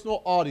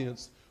personal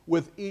audience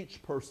with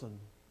each person.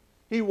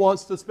 He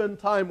wants to spend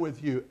time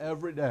with you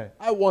every day.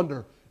 I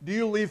wonder, do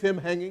you leave him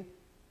hanging?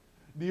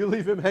 Do you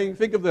leave him hanging?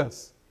 Think of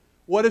this.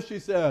 What if she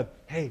said,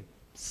 hey,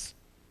 psst.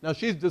 Now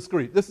she's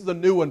discreet. This is a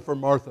new one for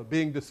Martha,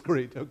 being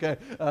discreet, okay?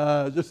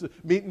 Just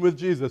meeting with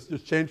Jesus,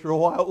 just changed her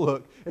whole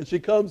outlook. And she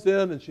comes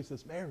in and she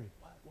says, Mary,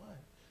 what?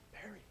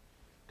 Mary,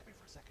 come here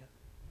for a second.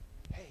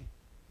 Hey,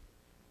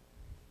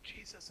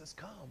 Jesus has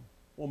come.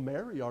 Well,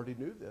 Mary already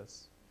knew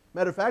this.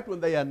 Matter of fact, when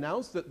they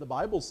announced it, the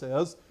Bible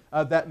says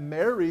that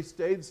Mary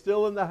stayed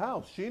still in the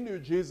house. She knew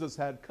Jesus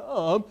had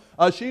come.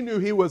 She knew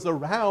he was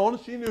around.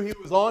 She knew he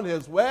was on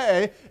his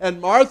way. And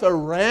Martha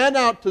ran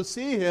out to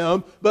see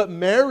him, but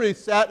Mary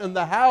sat in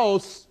the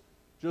house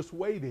just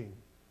waiting.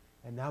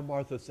 And now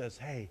Martha says,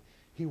 hey,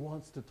 he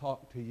wants to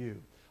talk to you.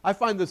 I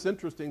find this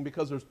interesting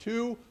because there's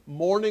two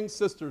mourning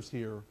sisters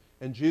here,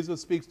 and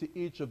Jesus speaks to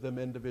each of them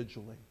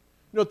individually.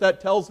 You know what that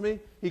tells me?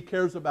 He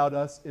cares about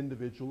us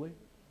individually.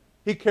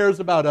 He cares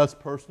about us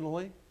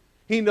personally.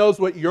 He knows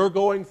what you're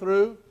going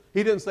through.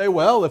 He didn't say,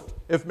 well,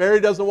 if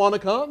Mary doesn't want to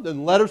come,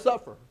 then let her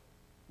suffer.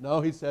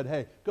 No, he said,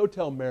 hey, go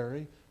tell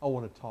Mary I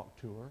want to talk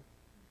to her.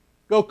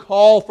 Go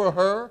call for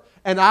her,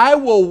 and I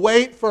will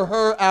wait for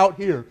her out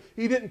here.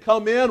 He didn't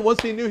come in.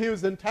 Once he knew he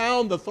was in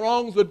town, the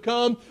throngs would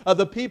come,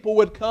 the people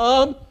would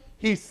come.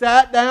 He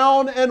sat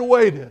down and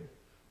waited.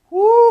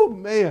 Whoo,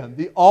 man,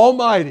 the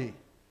Almighty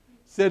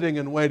sitting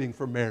and waiting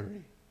for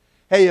Mary.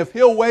 Hey, if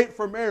he'll wait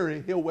for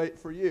Mary, he'll wait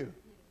for you.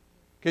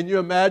 Can you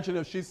imagine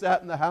if she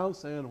sat in the house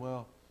saying,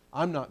 well,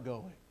 I'm not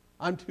going.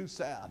 I'm too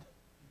sad.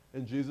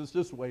 And Jesus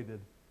just waited.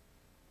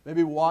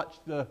 Maybe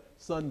watched the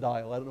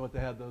sundial. I don't know what they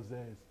had those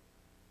days.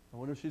 I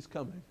wonder if she's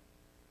coming.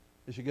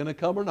 Is she going to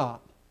come or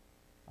not?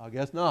 I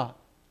guess not.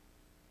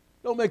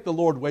 Don't make the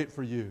Lord wait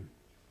for you.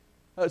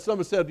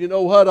 Someone said, you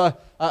know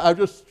what, I've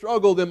just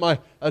struggled in my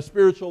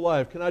spiritual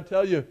life. Can I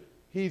tell you,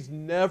 he's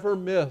never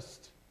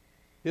missed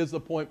his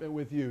appointment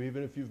with you,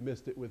 even if you've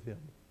missed it with him.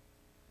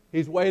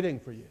 He's waiting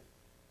for you.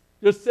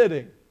 Just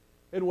sitting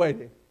and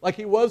waiting, like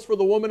he was for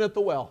the woman at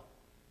the well.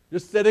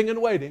 Just sitting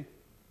and waiting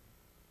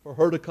for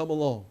her to come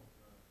along.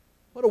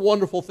 What a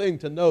wonderful thing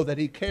to know that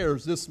he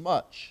cares this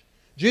much.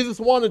 Jesus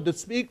wanted to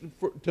speak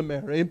to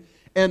Mary,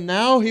 and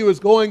now he was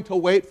going to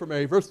wait for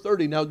Mary. Verse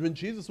 30, now when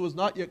Jesus was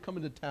not yet come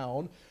into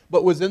town,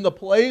 but was in the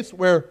place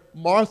where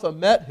Martha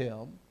met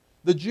him,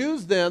 the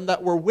Jews then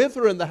that were with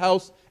her in the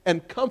house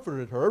and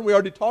comforted her. And we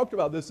already talked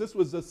about this. This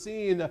was a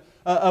scene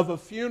of a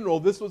funeral.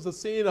 This was a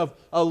scene of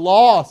a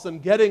loss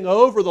and getting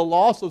over the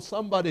loss of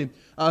somebody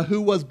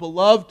who was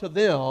beloved to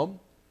them.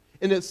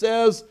 And it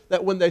says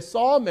that when they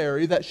saw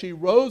Mary, that she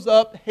rose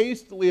up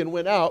hastily and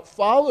went out,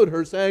 followed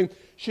her, saying,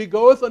 she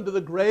goeth unto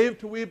the grave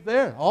to weep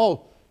there.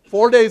 Oh,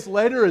 4 days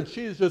later, and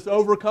she's just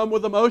overcome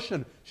with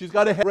emotion. She's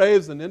got a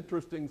grave, an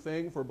interesting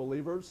thing for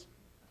believers.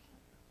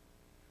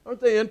 Aren't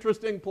they an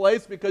interesting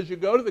place? Because you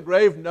go to the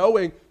grave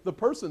knowing the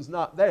person's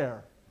not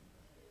there.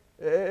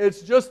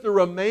 It's just the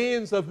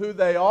remains of who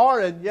they are,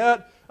 and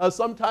yet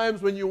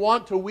sometimes when you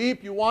want to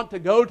weep, you want to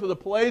go to the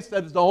place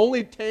that is the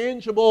only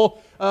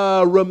tangible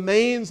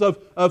remains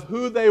of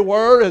who they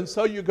were, and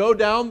so you go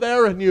down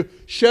there and you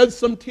shed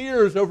some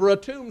tears over a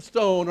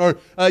tombstone, or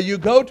you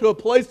go to a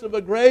place of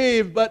a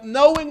grave, but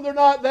knowing they're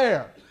not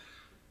there.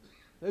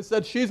 They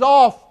said, she's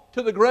off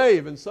to the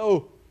grave, and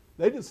so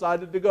they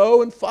decided to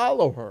go and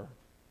follow her.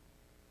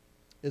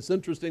 It's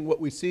interesting what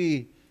we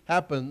see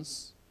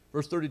happens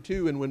Verse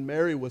 32, and when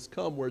Mary was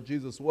come where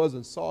Jesus was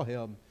and saw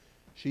him,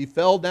 she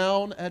fell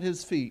down at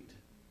his feet.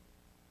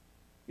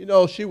 You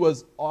know, she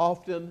was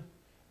often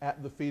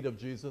at the feet of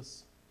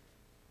Jesus.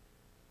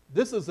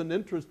 This is an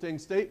interesting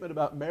statement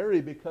about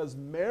Mary because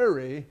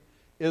Mary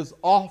is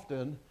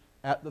often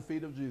at the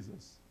feet of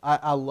Jesus.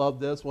 I love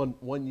this.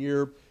 One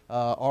year,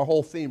 our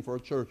whole theme for a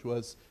church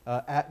was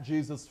at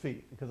Jesus'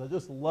 feet, because I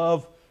just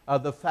love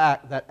the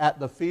fact that at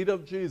the feet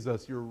of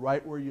Jesus, you're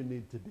right where you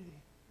need to be.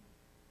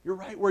 You're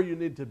right where you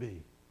need to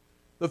be.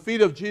 The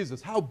feet of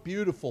Jesus, how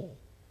beautiful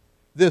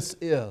this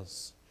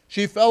is.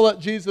 She fell at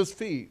Jesus'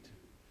 feet.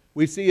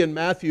 We see in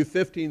Matthew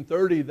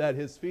 15:30 that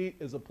his feet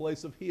is a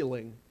place of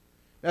healing.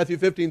 Matthew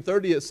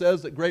 15:30, it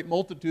says that great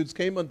multitudes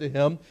came unto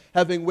him,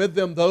 having with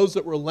them those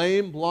that were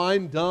lame,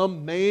 blind,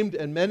 dumb, maimed,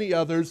 and many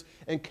others,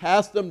 and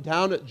cast them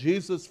down at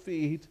Jesus'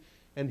 feet,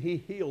 and he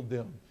healed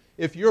them.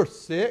 If you're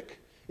sick,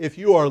 if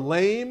you are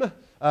lame,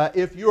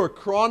 if you are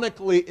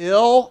chronically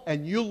ill,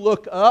 and you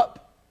look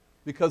up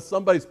because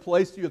somebody's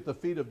placed you at the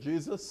feet of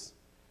Jesus,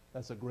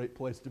 that's a great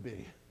place to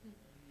be.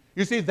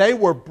 You see, they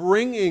were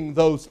bringing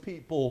those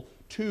people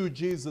to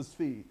Jesus'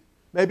 feet.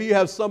 Maybe you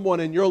have someone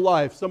in your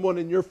life, someone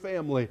in your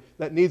family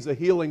that needs a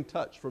healing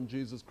touch from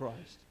Jesus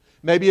Christ.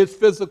 Maybe it's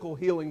physical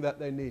healing that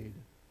they need.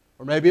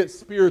 Or maybe it's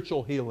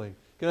spiritual healing.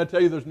 Can I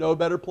tell you there's no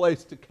better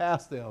place to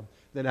cast them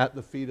than at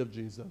the feet of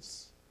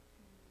Jesus?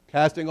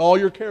 Casting all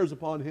your cares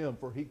upon him,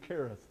 for he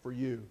careth for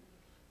you.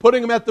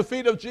 Putting them at the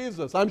feet of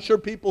Jesus. I'm sure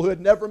people who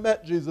had never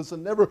met Jesus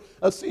and never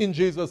seen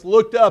Jesus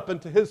looked up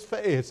into his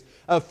face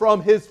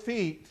from his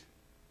feet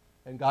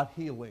and got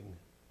healing.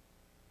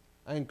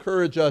 I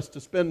encourage us to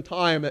spend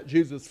time at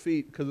Jesus'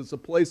 feet because it's a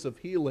place of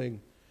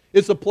healing.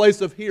 It's a place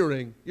of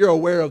hearing. You're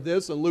aware of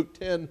this in Luke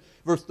 10,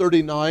 verse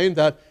 39,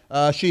 that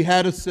she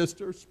had a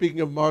sister, speaking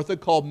of Martha,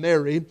 called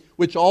Mary,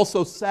 which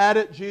also sat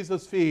at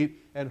Jesus'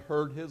 feet and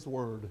heard his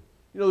word.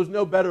 You know, there's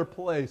no better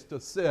place to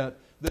sit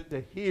than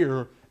to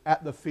hear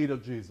at the feet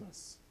of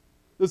Jesus.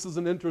 This is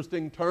an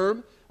interesting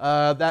term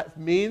that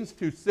means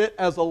to sit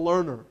as a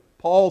learner.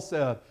 Paul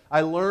said,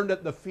 I learned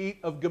at the feet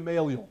of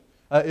Gamaliel.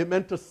 It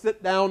meant to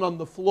sit down on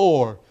the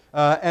floor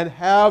and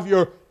have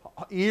your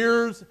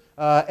ears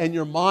and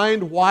your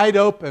mind wide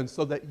open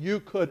so that you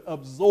could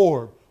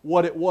absorb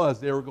what it was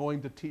they were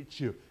going to teach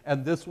you.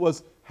 And this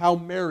was how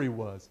Mary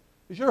was.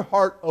 Is your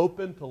heart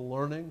open to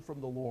learning from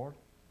the Lord?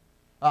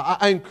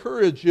 I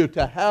encourage you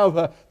to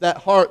have that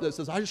heart that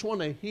says, I just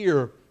want to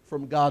hear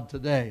from God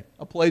today.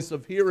 A place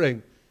of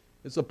hearing.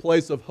 It's a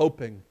place of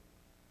hoping.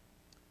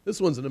 This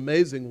one's an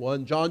amazing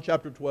one. John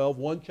chapter 12,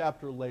 one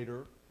chapter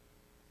later,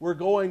 we're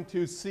going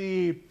to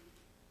see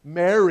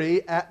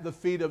Mary at the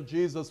feet of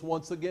Jesus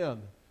once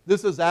again.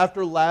 This is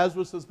after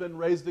Lazarus has been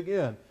raised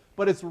again.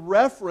 But it's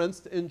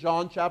referenced in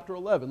John chapter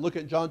 11. Look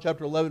at John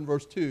chapter 11,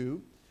 verse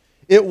 2.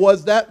 It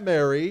was that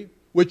Mary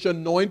which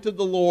anointed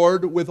the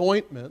Lord with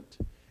ointment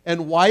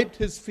and wiped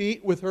his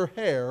feet with her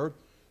hair,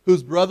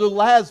 whose brother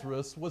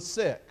Lazarus was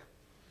sick.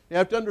 You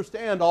have to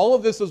understand, all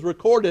of this is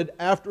recorded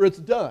after it's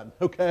done,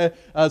 okay?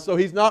 So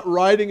he's not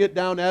writing it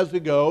down as we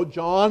go.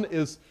 John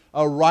is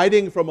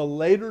writing from a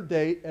later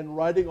date and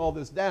writing all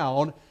this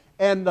down.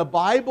 And the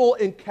Bible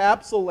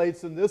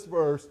encapsulates in this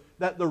verse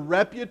that the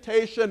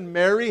reputation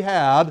Mary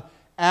had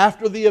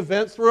after the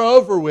events were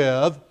over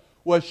with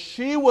was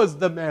she was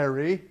the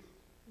Mary.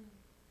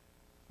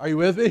 Are you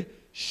with me?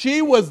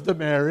 She was the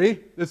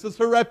Mary. This is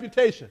her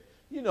reputation.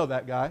 You know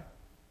that guy.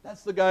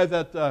 That's the guy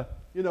that,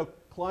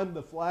 climbed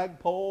the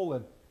flagpole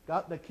and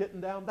got the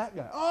kitten down. That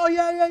guy. Oh,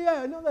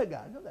 yeah. I know that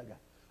guy.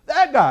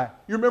 That guy.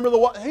 You remember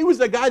he was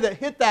the guy that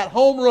hit that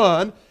home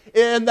run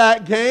in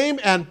that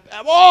game. And,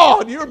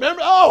 do you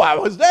remember? Oh, I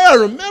was there. I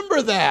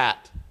remember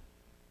that.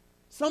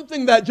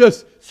 Something that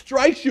just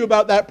strikes you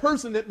about that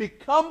person, it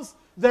becomes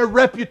their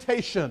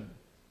reputation.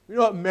 You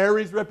know what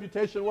Mary's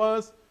reputation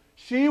was?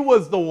 She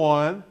was the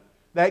one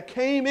that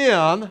came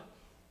in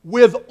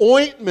with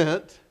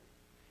ointment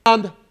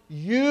and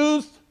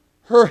used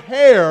her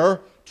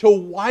hair to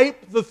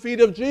wipe the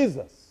feet of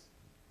Jesus.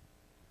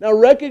 Now,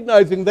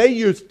 recognizing they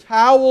used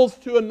towels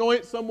to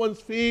anoint someone's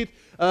feet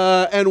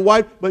and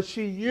wipe, but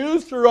she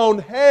used her own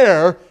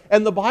hair,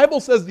 and the Bible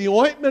says the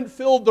ointment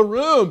filled the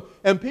room,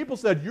 and people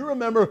said, you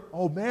remember,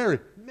 oh,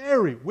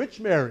 Mary, which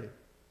Mary?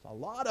 A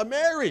lot of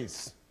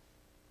Marys.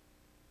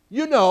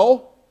 You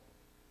know,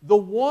 the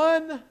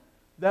one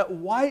that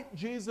wiped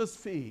Jesus'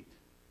 feet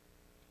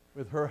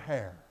with her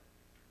hair,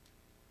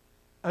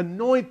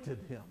 anointed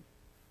him.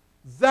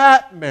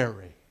 That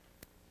Mary.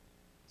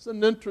 It's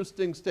an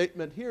interesting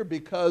statement here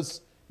because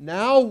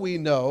now we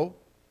know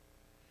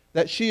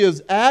that she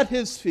is at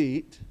his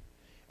feet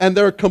and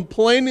they're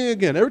complaining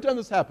again. Every time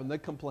this happens, they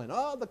complain.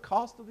 Oh, the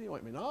cost of the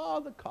ointment.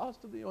 Oh, the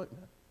cost of the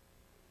ointment.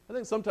 I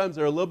think sometimes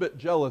they're a little bit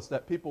jealous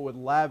that people would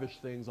lavish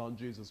things on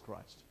Jesus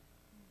Christ.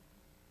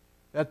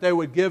 That they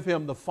would give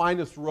him the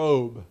finest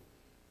robe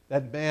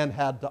that man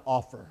had to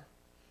offer.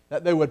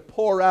 That they would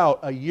pour out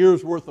a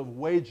year's worth of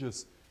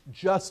wages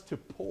just to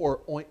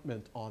pour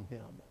ointment on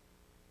him.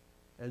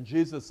 And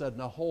Jesus said,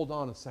 now hold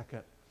on a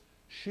second.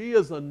 She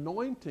is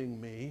anointing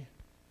me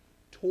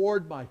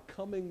toward my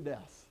coming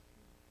death.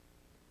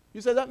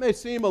 You say that may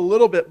seem a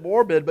little bit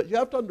morbid, but you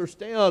have to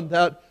understand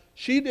that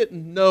she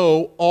didn't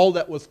know all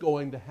that was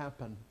going to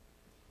happen.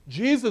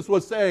 Jesus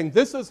was saying,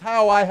 this is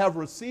how I have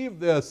received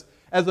this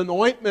as an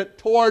ointment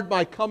toward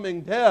my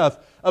coming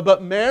death.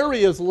 But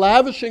Mary is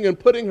lavishing and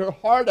putting her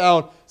heart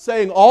out,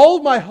 saying, all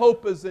my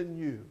hope is in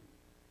you.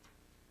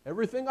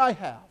 Everything I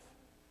have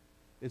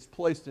is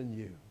placed in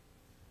you.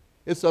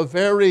 It's a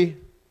very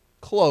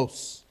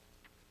close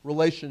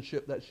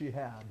relationship that she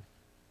had,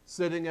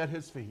 sitting at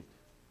his feet.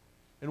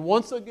 And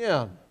once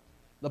again,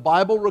 the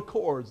Bible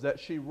records that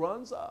she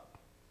runs up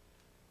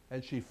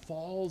and she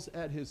falls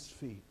at his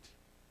feet.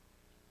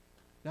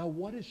 Now,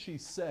 what does she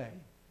say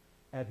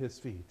at his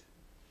feet?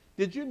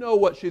 Did you know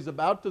what she's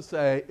about to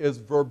say is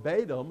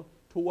verbatim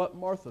to what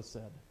Martha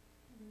said?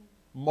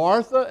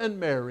 Martha and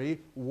Mary,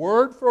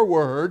 word for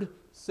word,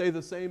 say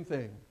the same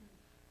thing.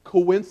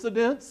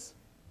 Coincidence?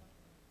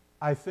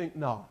 I think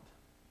not.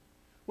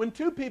 When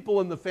two people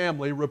in the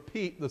family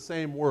repeat the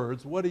same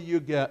words, what do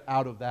you get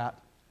out of that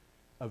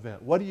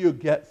event? What do you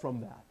get from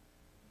that?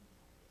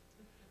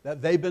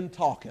 That they've been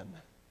talking.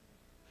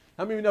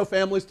 How many of you know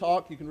families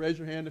talk? You can raise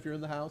your hand if you're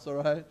in the house, all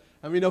right?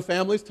 How many of you know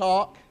families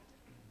talk?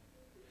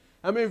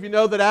 How many of you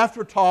know that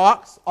after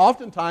talks,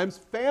 oftentimes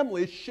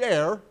families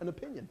share an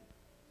opinion?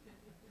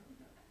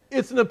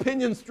 It's an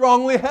opinion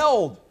strongly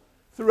held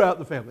throughout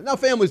the family. Now,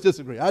 families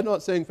disagree. I'm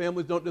not saying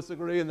families don't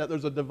disagree and that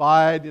there's a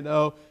divide,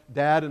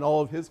 dad and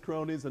all of his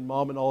cronies and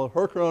mom and all of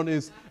her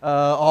cronies,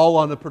 all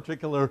on a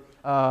particular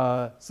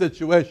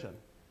situation.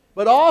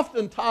 But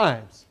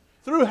oftentimes,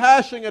 through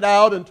hashing it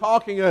out and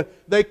talking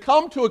it, they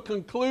come to a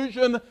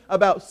conclusion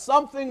about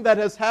something that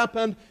has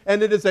happened,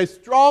 and it is a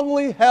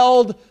strongly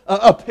held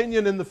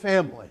opinion in the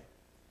family.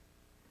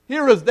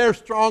 Here is their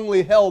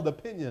strongly held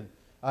opinion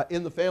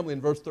in the family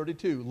in verse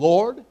 32.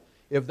 Lord,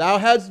 if thou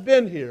hadst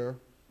been here,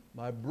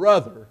 my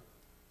brother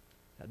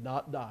had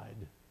not died.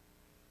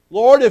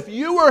 Lord, if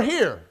you were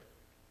here,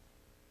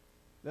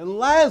 then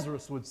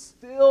Lazarus would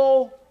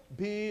still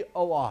be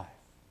alive.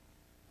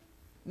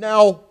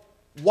 Now,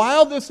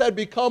 while this had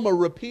become a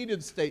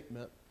repeated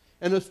statement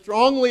and a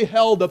strongly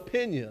held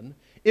opinion,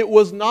 it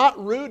was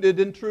not rooted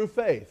in true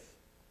faith.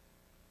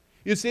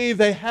 You see,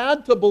 they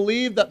had to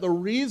believe that the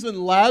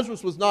reason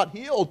Lazarus was not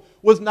healed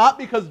was not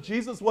because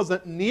Jesus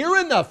wasn't near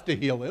enough to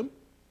heal him.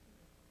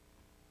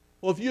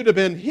 Well, if you'd have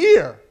been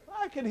here,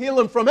 I can heal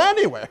him from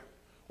anywhere.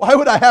 Why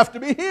would I have to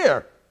be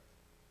here?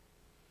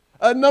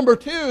 Number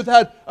two,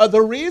 that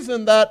the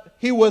reason that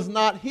he was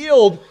not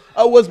healed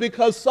was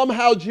because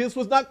somehow Jesus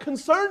was not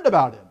concerned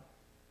about him.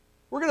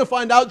 We're going to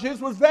find out Jesus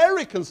was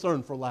very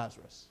concerned for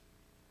Lazarus.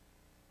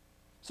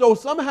 So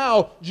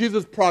somehow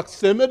Jesus'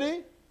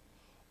 proximity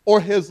or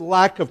his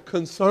lack of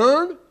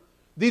concern,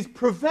 these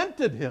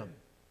prevented him.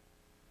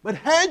 But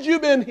had you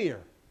been here,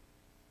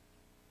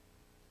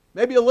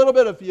 maybe a little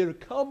bit if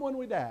you'd come when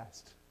we'd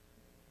asked,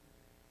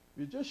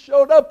 if you just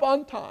showed up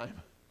on time,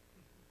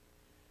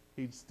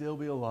 he'd still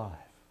be alive.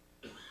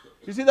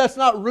 You see, that's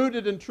not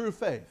rooted in true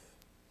faith.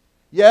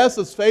 Yes,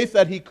 it's faith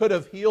that he could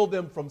have healed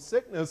them from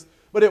sickness,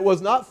 but it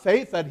was not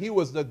faith that he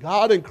was the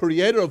God and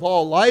creator of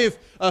all life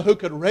who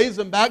could raise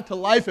him back to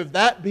life if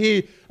that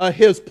be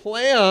his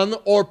plan,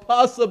 or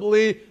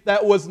possibly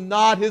that was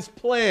not his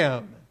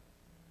plan.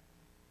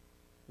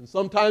 And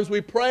sometimes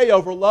we pray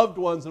over loved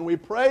ones and we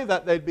pray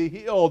that they'd be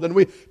healed and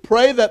we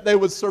pray that they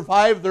would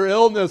survive their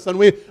illness and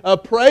we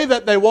pray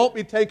that they won't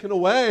be taken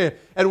away,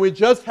 and we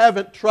just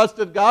haven't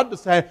trusted God to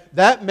say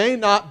that may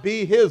not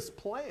be his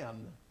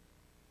plan.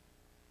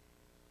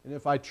 And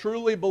if I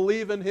truly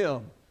believe in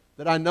him,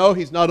 that I know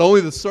he's not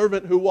only the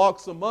servant who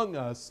walks among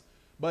us,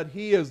 but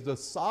he is the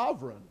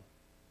sovereign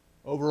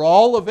over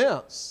all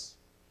events.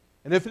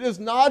 And if it is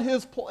not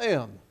his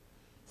plan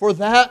for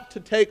that to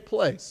take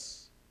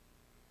place,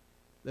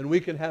 then we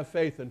can have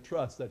faith and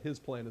trust that his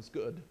plan is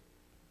good.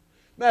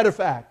 Matter of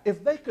fact,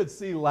 if they could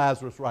see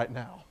Lazarus right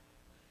now,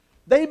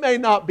 they may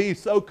not be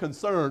so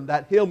concerned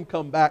that him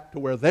come back to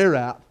where they're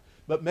at,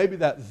 but maybe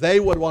that they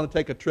would want to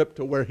take a trip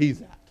to where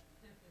he's at.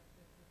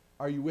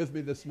 Are you with me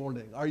this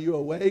morning? Are you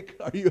awake?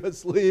 Are you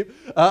asleep?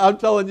 I'm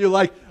telling you,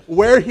 like,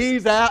 where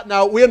he's at.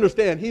 Now, we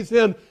understand he's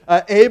in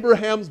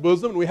Abraham's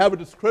bosom, and we have a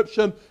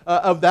description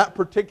of that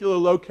particular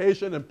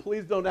location. And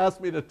please don't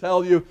ask me to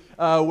tell you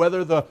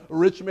whether the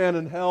rich man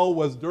in hell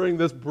was during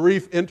this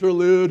brief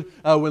interlude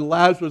when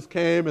Lazarus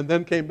came and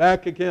then came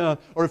back again,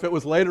 or if it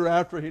was later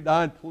after he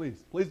died.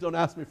 Please don't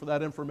ask me for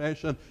that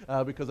information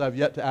because I've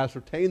yet to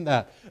ascertain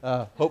that.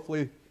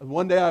 Hopefully,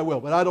 one day I will,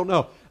 but I don't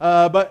know.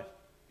 But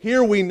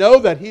here we know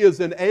that he is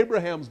in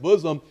Abraham's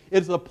bosom.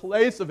 It's a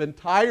place of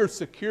entire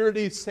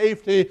security,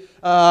 safety,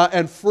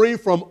 and free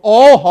from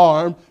all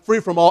harm, free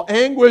from all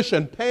anguish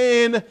and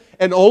pain.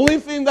 And the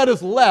only thing that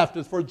is left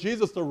is for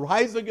Jesus to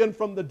rise again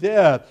from the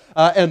dead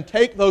and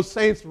take those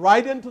saints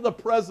right into the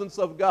presence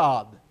of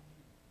God.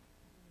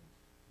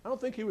 I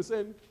don't think he was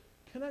saying,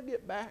 can I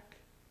get back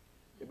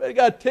Anybody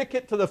got a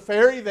ticket to the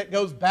ferry that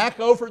goes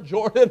back over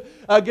Jordan,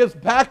 gets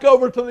back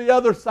over to the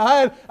other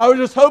side? I was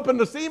just hoping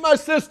to see my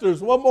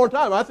sisters one more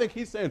time. I think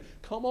he's saying,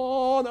 come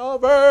on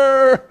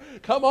over.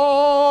 Come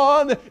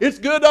on. It's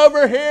good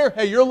over here.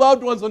 Hey, your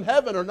loved ones in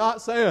heaven are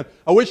not saying,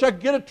 I wish I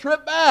could get a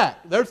trip back.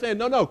 They're saying,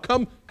 no,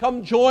 come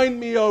join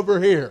me over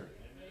here.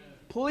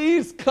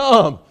 Please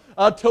come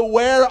to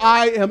where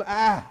I am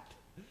at.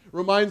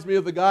 Reminds me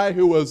of the guy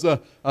who was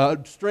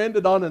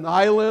stranded on an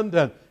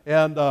island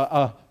and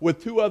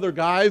with two other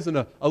guys, and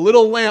a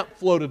little lamp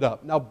floated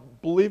up. Now,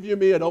 believe you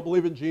me, I don't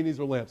believe in genies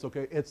or lamps,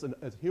 okay? It's a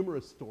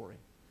humorous story.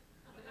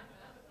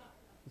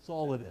 That's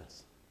all it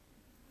is.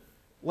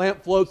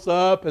 Lamp floats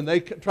up, and they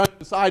try to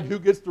decide who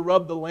gets to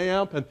rub the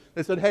lamp, and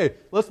they said, hey,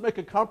 let's make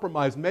a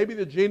compromise. Maybe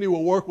the genie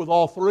will work with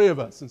all three of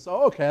us. And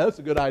so, okay, that's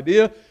a good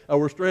idea.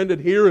 We're stranded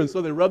here, and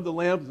so they rub the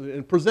lamp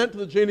and present to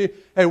the genie,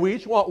 hey, we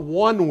each want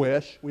one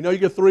wish. We know you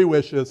get 3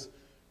 wishes,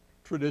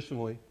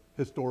 traditionally,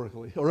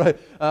 historically, all right?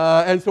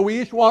 And so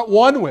we each want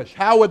one wish.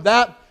 How would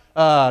that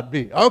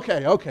be?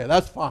 Okay,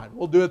 that's fine.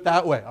 We'll do it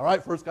that way, all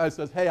right? First guy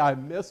says, hey, I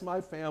miss my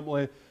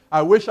family.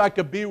 I wish I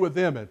could be with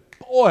them. And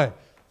boy,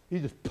 he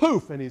just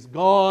poof, and he's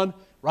gone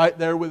right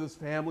there with his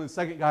family. The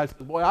second guy says,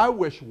 boy, I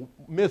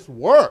miss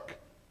work.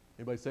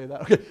 Anybody say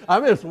that? Okay,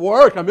 I miss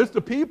work. I miss the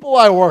people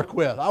I work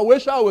with. I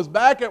wish I was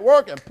back at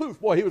work. And poof,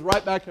 boy, he was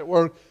right back at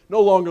work,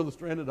 no longer on the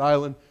stranded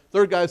island.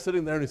 Third guy's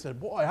sitting there, and he said,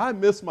 boy, I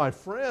miss my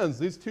friends,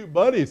 these 2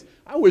 buddies.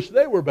 I wish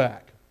they were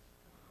back.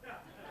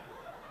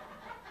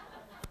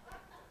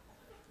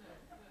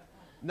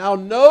 Now,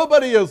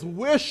 nobody is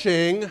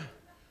wishing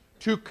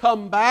to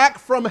come back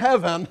from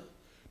heaven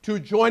to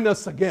join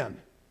us again.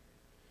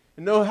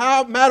 No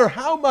matter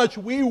how much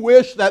we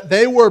wish that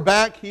they were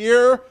back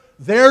here,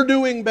 they're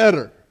doing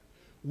better.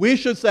 We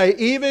should say,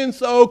 even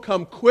so,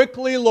 come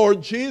quickly,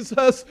 Lord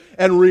Jesus,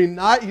 and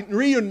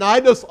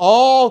reunite us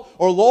all.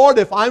 Or, Lord,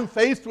 if I'm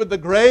faced with the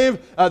grave,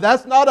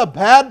 that's not a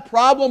bad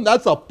problem.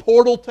 That's a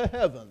portal to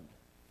heaven.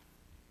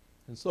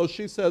 And so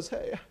she says,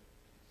 hey,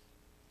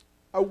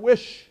 I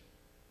wish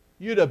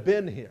you'd have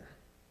been here.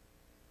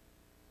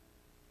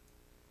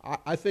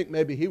 I think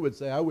maybe he would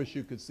say, I wish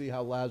you could see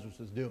how Lazarus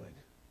is doing.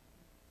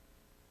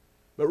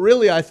 But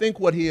really, I think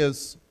what he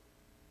is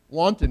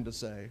wanting to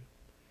say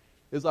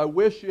is, I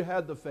wish you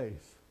had the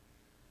faith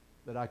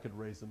that I could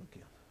raise him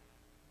again.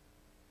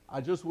 I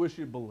just wish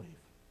you'd believe.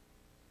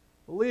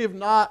 Believe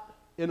not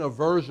in a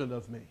version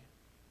of me,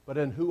 but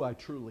in who I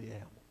truly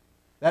am.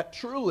 That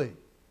truly,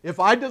 if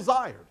I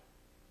desired,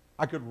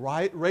 I could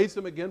raise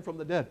him again from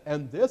the dead.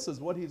 And this is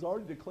what he's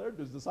already declared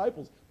to his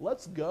disciples.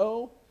 Let's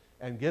go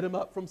and get him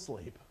up from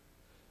sleep.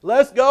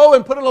 Let's go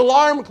and put an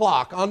alarm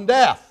clock on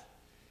death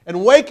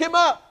and wake him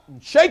up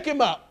and shake him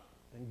up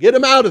and get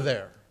him out of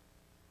there.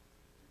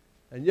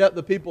 And yet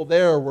the people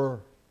there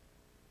were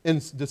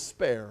in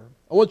despair.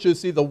 I want you to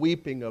see the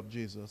weeping of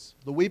Jesus.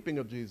 The weeping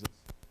of Jesus.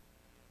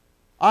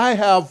 I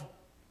have,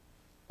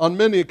 on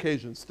many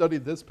occasions,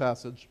 studied this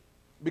passage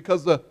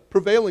because the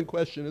prevailing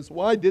question is,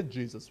 why did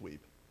Jesus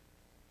weep?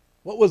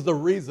 What was the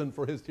reason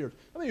for his tears?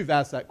 How many of you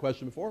have asked that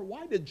question before?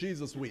 Why did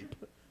Jesus weep?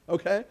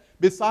 Okay?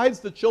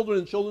 Besides the children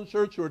in children's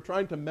church who are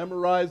trying to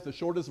memorize the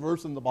shortest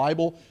verse in the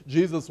Bible,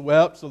 Jesus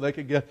wept so they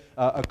could get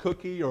a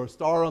cookie or a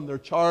star on their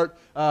chart.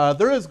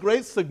 There is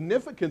great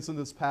significance in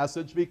this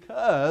passage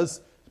because,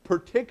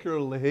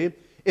 particularly,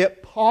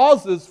 it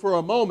pauses for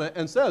a moment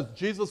and says,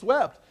 Jesus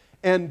wept,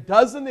 and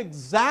doesn't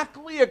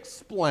exactly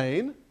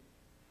explain.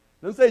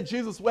 It doesn't say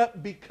Jesus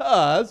wept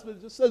because, but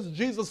it just says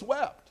Jesus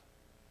wept.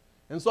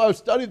 And so I've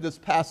studied this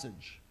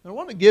passage. And I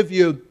want to give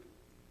you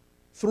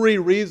 3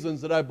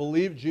 reasons that I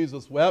believe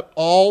Jesus wept,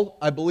 all,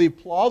 I believe,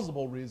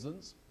 plausible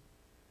reasons.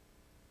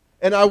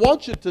 And I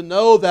want you to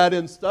know that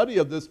in study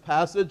of this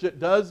passage, it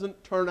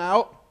doesn't turn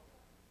out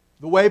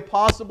the way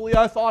possibly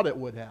I thought it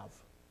would have.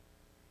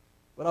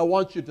 But I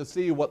want you to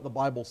see what the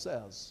Bible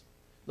says.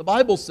 The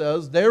Bible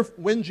says,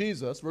 when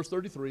Jesus, verse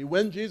 33,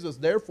 when Jesus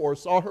therefore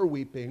saw her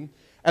weeping,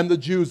 and the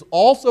Jews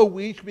also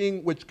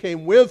weeping which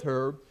came with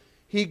her,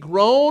 he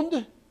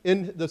groaned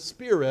in the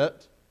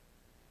spirit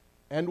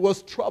and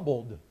was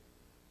troubled.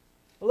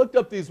 I looked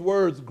up these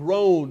words,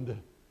 groaned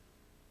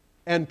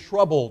and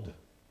troubled.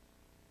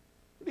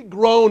 What did he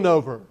groan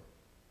over?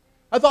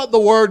 I thought the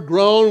word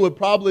groan would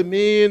probably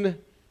mean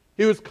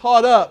he was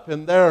caught up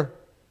in their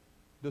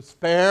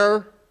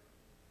despair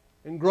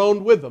and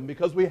groaned with them,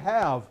 because we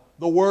have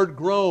the word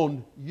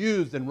groan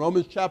used in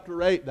Romans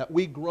chapter 8, that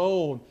we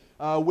groan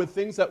with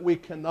things that we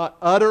cannot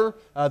utter,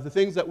 the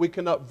things that we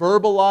cannot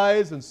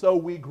verbalize, and so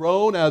we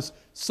groan, as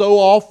so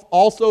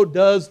also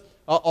does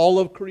all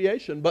of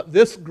creation. But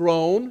this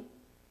groan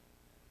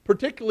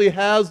particularly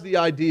has the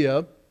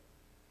idea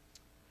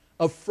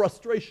of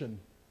frustration.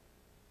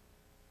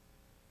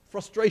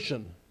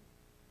 Frustration.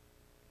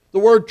 The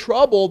word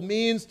troubled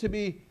means to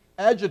be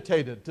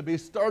agitated, to be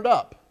stirred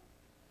up,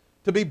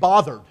 to be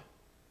bothered.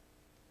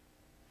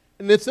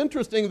 And it's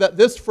interesting that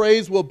this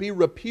phrase will be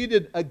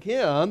repeated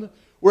again,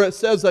 where it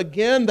says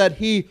again that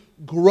he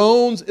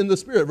groans in the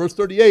spirit. Verse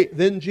 38,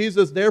 then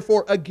Jesus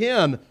therefore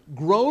again,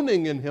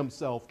 groaning in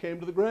himself, came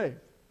to the grave.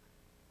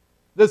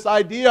 This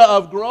idea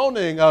of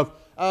groaning, of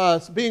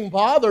being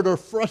bothered or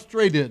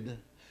frustrated.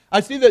 I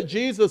see that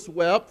Jesus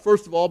wept,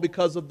 first of all,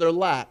 because of their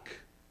lack.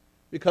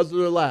 Because of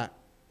their lack.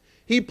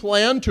 He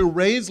planned to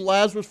raise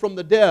Lazarus from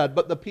the dead,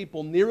 but the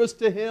people nearest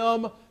to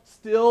him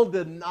still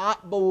did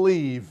not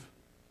believe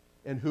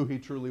in who he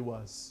truly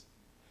was.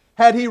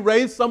 Had he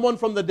raised someone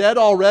from the dead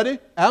already?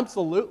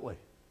 Absolutely.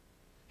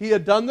 He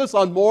had done this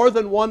on more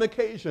than one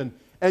occasion,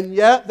 and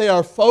yet they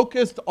are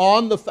focused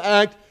on the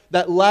fact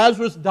that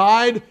Lazarus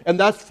died, and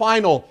that's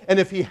final. And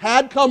if he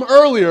had come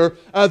earlier,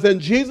 then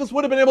Jesus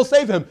would have been able to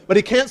save him, but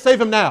he can't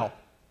save him now.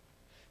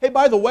 Hey,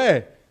 by the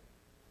way,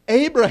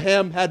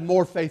 Abraham had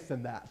more faith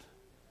than that.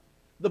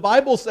 The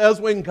Bible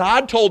says when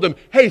God told him,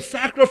 hey,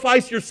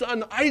 sacrifice your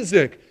son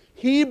Isaac,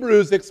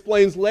 Hebrews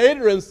explains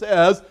later and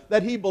says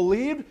that he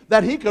believed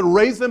that he could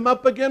raise him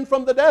up again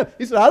from the dead.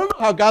 He said, I don't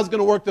know how God's going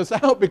to work this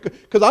out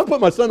because I'm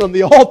putting my son on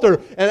the altar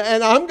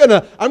and I'm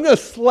gonna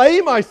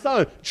slay my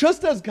son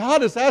just as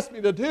God has asked me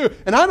to do.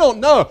 And I don't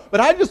know, but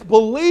I just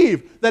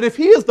believe that if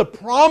he is the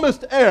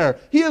promised heir,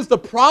 he is the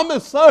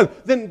promised son,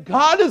 then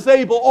God is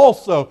able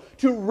also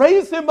to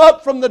raise him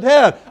up from the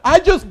dead. I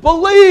just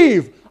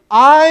believe.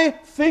 I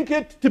think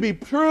it to be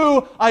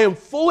true. I am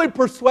fully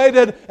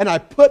persuaded, and I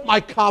put my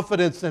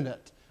confidence in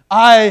it.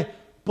 I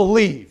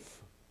believe.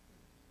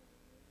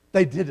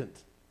 They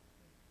didn't.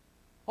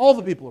 All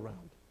the people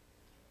around.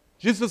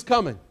 Jesus is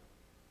coming.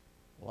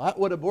 Well, that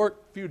would have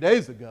worked a few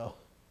days ago.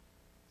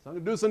 It's not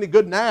going to do us any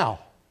good now.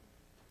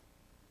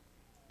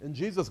 And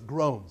Jesus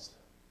groans.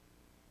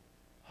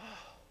 Have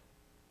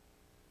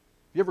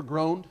you ever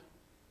groaned?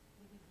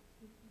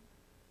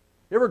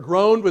 You ever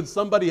groaned when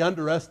somebody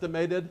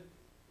underestimated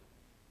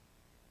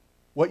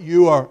what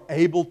you are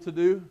able to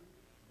do?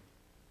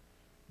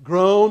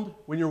 Groaned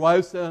when your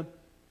wife said,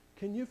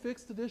 can you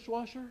fix the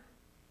dishwasher?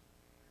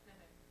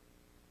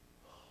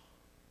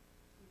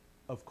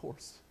 Of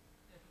course.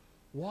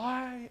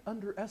 Why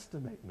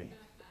underestimate me?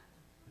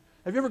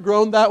 Have you ever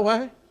groaned that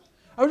way?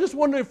 I was just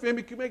wondering if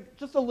maybe you could make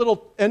just a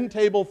little end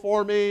table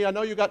for me. I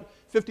know you got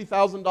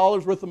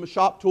 $50,000 worth of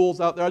shop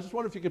tools out there. I just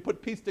wonder if you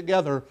could piece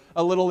together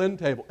a little end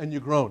table. And you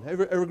groan. Have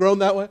you ever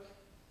groaned that way?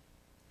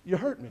 You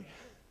hurt me.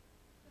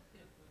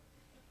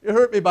 You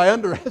hurt me by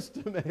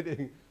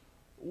underestimating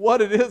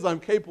what it is I'm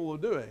capable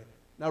of doing.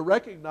 Now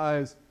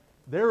recognize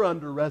their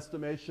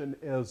underestimation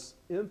is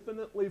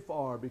infinitely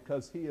far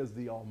because he is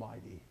the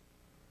Almighty.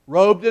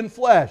 Robed in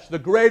flesh, the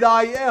great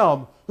I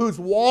Am, who's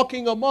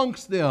walking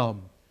amongst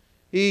them.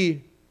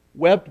 He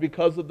wept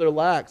because of their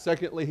lack.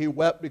 Secondly, he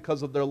wept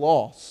because of their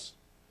loss.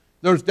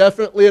 There's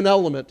definitely an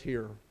element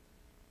here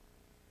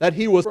that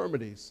he was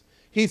infirmities.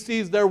 He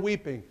sees their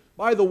weeping.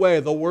 By the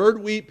way, the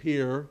word weep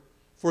here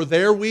for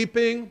their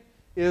weeping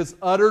is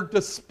utter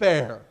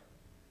despair.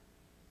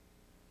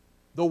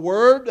 The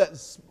word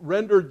that's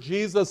rendered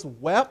Jesus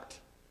wept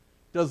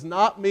does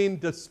not mean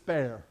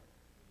despair.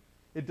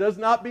 It does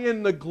not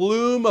mean the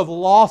gloom of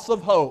loss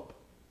of hope.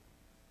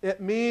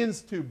 It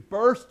means to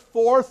burst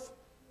forth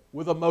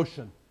with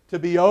emotion, to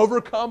be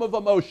overcome of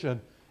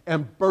emotion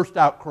and burst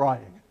out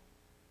crying.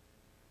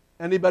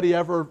 Anybody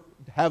ever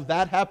have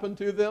that happen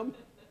to them?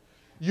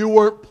 You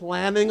weren't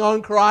planning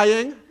on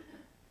crying.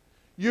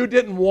 You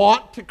didn't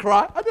want to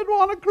cry. I didn't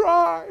want to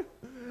cry.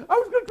 I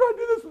was going to try to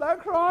do this without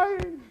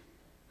crying.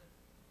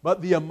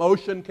 But the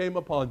emotion came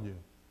upon you.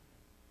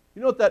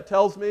 You know what that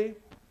tells me?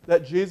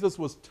 That Jesus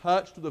was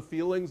touched with the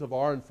feelings of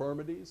our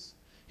infirmities.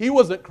 He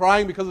wasn't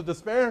crying because of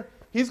despair.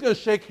 He's going to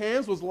shake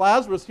hands with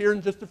Lazarus here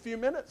in just a few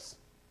minutes.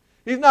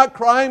 He's not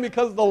crying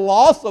because of the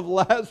loss of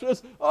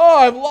Lazarus. Oh,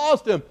 I've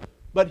lost him.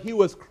 But he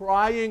was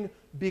crying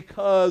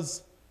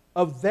because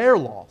of their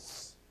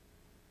loss.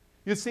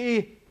 You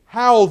see,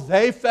 how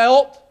they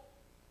felt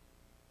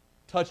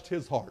touched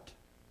his heart.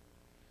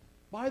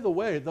 By the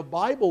way, the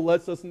Bible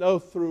lets us know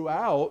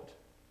throughout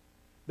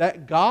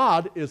that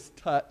God is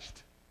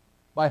touched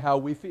by how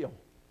we feel.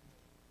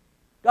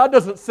 God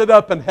doesn't sit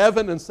up in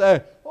heaven and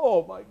say,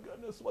 oh my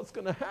goodness, what's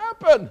going to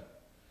happen?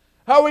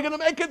 How are we going to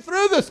make it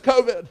through this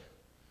COVID?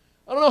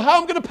 I don't know how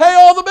I'm going to pay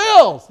all the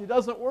bills. He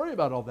doesn't worry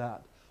about all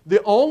that.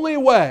 The only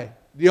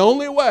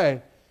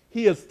way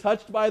he is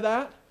touched by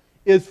that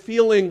is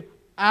feeling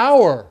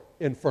our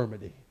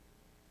infirmity,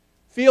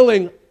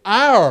 feeling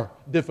our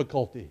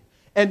difficulty.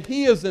 And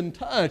he is in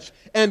touch,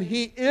 and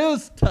he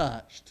is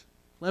touched.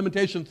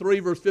 Lamentation 3,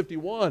 verse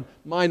 51,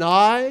 mine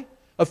eye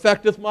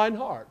affecteth mine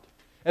heart.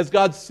 As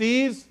God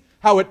sees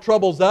how it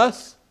troubles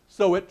us,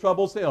 so it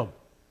troubles him.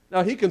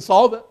 Now, he can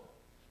solve it,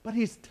 but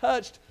he's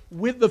touched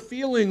with the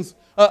feelings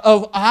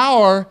of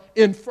our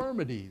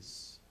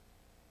infirmities.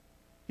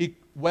 He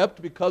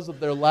wept because of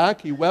their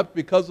lack. He wept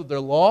because of their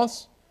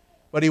loss,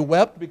 but he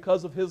wept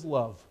because of his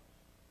love.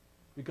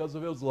 Because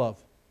of his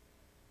love.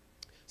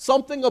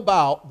 Something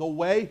about the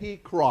way he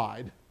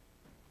cried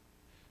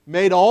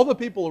made all the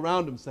people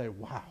around him say,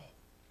 wow,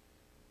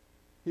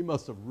 he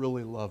must have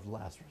really loved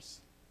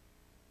Lazarus.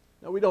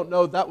 Now, we don't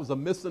know if that was a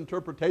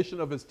misinterpretation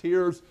of his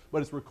tears,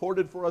 but it's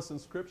recorded for us in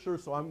Scripture,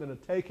 so I'm going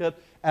to take it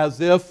as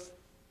if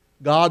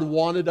God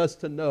wanted us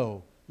to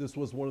know this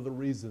was one of the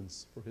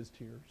reasons for his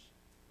tears.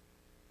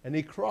 And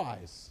he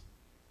cries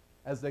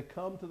as they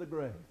come to the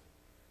grave.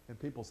 And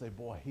people say,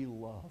 boy, he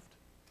loved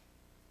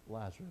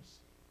Lazarus.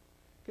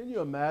 Can you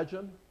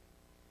imagine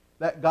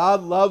that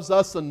God loves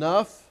us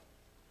enough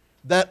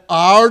that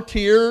our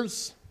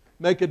tears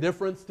make a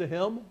difference to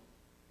him?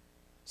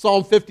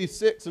 Psalm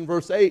 56 and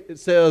verse 8, it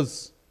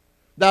says,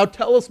 Thou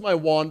tellest my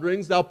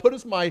wanderings, thou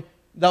put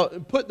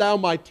thou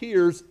my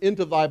tears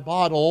into thy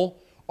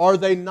bottle. Are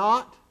they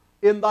not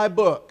in thy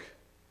book?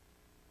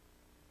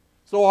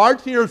 So our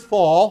tears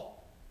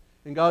fall,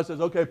 and God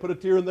says, okay, put a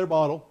tear in their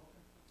bottle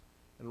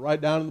and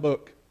write down in the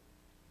book.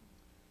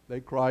 They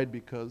cried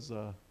because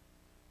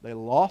they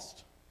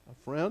lost a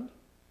friend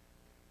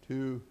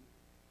to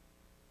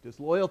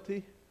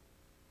disloyalty.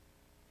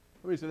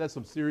 Let me say that's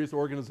some serious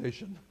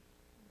organization.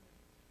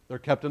 They're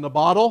kept in a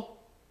bottle,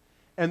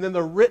 and then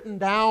they're written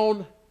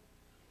down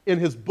in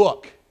his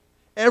book.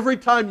 Every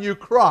time you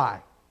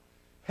cry,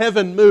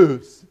 heaven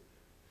moves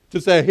to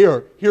say,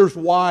 here's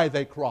why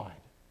they cried.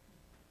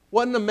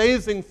 What an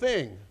amazing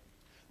thing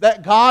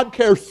that God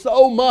cares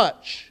so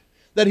much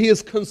that he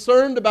is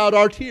concerned about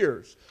our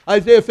tears.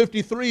 Isaiah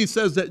 53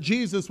 says that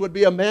Jesus would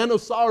be a man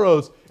of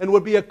sorrows and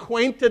would be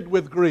acquainted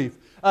with grief.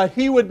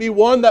 He would be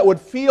one that would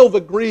feel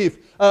the grief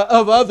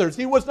of others.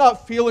 He was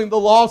not feeling the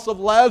loss of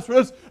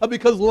Lazarus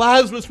because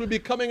Lazarus would be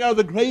coming out of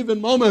the grave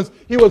in moments.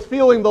 He was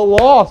feeling the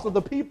loss of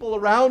the people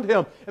around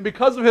him. And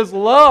because of his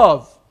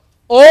love,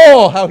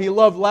 oh, how he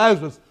loved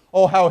Lazarus.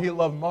 Oh, how he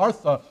loved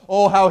Martha.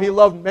 Oh, how he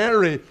loved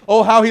Mary.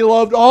 Oh, how he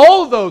loved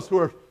all of those who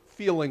are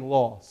feeling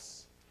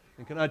loss.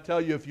 And can I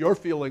tell you, if you're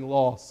feeling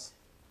loss,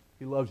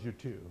 he loves you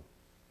too.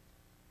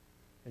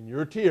 And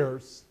your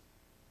tears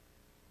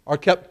are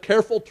kept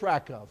careful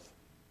track of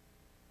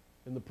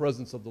in the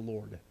presence of the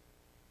Lord.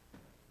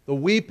 The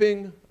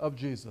weeping of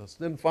Jesus.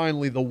 Then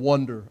finally, the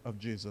wonder of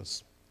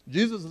Jesus.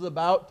 Jesus is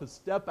about to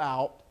step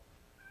out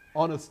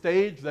on a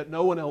stage that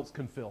no one else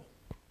can fill.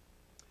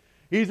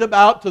 He's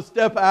about to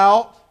step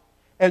out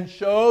and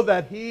show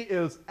that he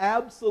is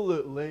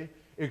absolutely,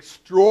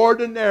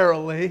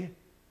 extraordinarily,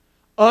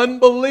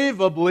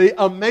 unbelievably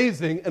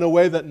amazing in a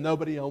way that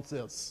nobody else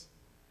is.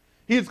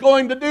 He's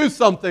going to do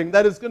something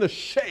that is going to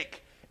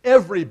shake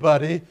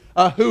everybody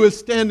who is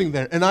standing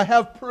there. And I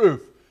have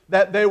proof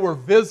that they were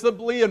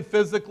visibly and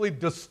physically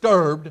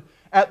disturbed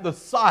at the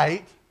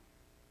sight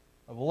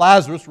of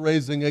Lazarus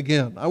raising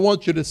again. I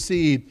want you to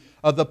see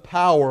the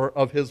power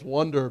of his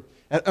wonder.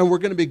 And we're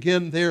going to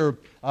begin there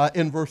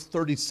in verse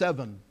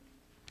 37.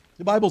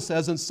 The Bible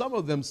says, And some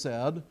of them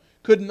said,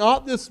 Could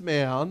not this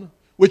man,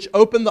 which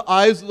opened the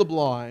eyes of the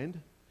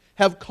blind,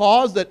 have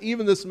caused that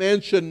even this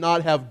man should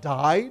not have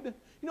died?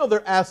 You know,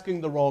 they're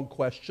asking the wrong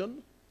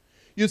question.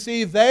 You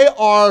see, they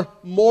are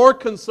more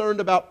concerned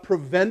about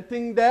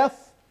preventing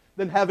death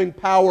than having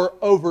power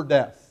over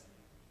death.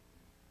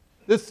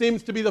 This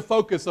seems to be the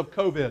focus of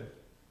COVID.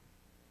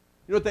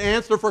 You know what the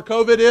answer for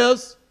COVID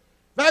is?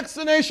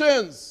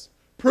 Vaccinations!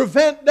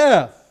 Prevent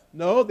death.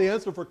 No, the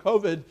answer for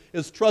COVID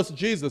is trust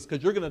Jesus,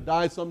 because you're going to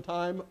die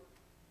sometime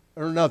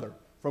or another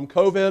from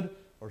COVID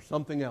or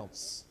something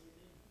else.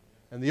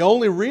 And the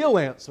only real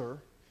answer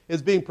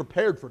is being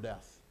prepared for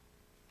death.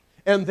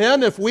 And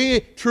then if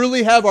we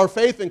truly have our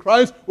faith in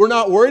Christ, we're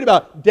not worried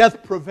about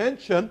death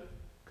prevention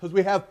because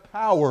we have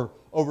power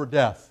over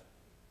death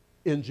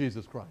in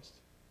Jesus Christ.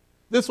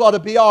 This ought to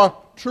be our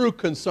true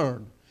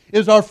concern,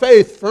 is our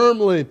faith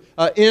firmly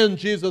in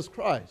Jesus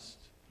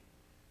Christ.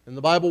 And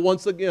the Bible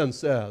once again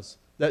says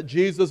that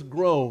Jesus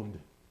groaned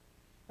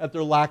at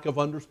their lack of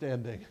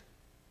understanding.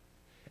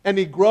 And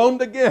he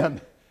groaned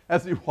again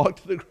as he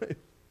walked to the grave.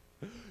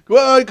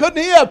 Well,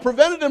 couldn't he have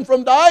prevented him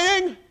from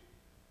dying?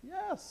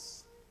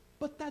 Yes,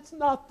 but that's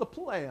not the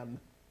plan.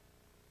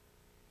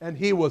 And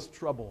he was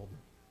troubled.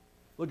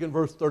 Look in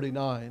verse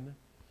 39.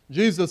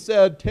 Jesus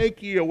said,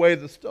 Take ye away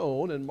the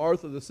stone. And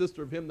Martha, the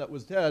sister of him that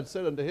was dead,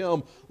 said unto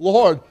him,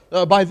 Lord,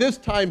 by this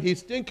time he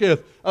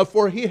stinketh,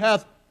 for he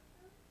hath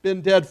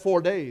been dead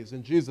 4 days.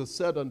 And Jesus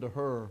said unto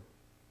her,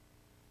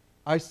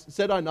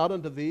 Said I not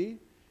unto thee,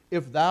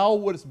 if thou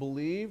wouldest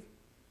believe,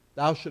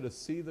 thou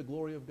shouldest see the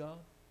glory of God?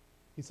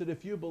 He said,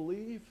 if you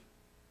believe,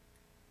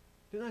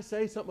 didn't I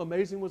say something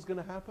amazing was going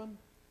to happen?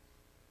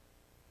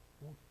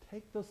 Well,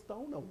 take the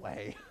stone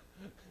away.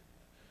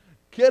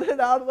 Get it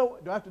out of the way.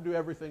 Do I have to do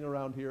everything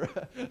around here?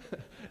 Have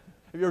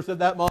you ever said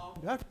that, Mom?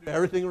 Do I have to do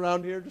everything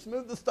around here? Just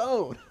move the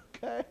stone,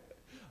 okay?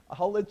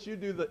 I'll let you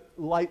do the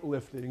light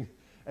lifting,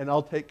 and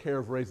I'll take care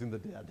of raising the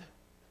dead.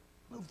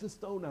 Move the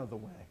stone out of the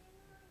way.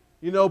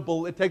 You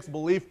know, it takes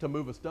belief to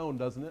move a stone,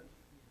 doesn't it?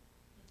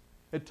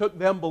 It took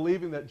them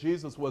believing that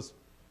Jesus was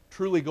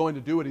truly going to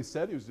do what he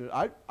said he was doing.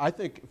 I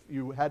think if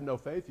you had no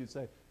faith, you'd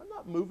say, I'm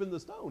not moving the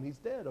stone. He's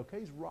dead,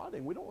 okay? He's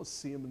rotting. We don't want to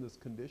see him in this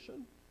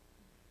condition.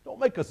 Don't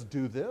make us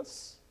do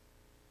this.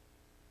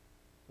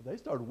 But they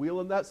started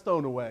wheeling that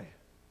stone away.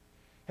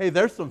 Hey,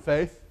 there's some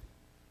faith.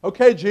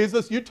 Okay,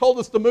 Jesus, you told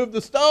us to move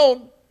the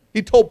stone.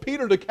 He told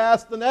Peter to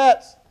cast the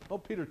nets. Well,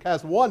 Peter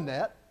cast one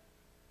net.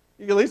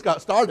 He at least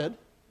got started.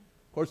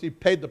 Of course, he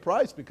paid the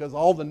price because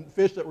all the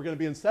fish that were going to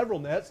be in several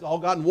nets all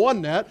got in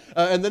one net,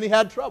 and then he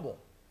had trouble.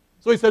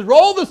 So he said,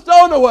 roll the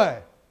stone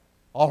away.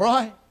 All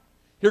right?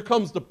 Here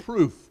comes the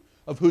proof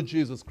of who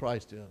Jesus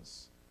Christ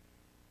is.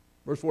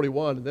 Verse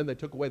 41, and then they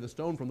took away the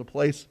stone from the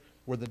place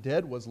where the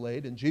dead was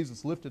laid, and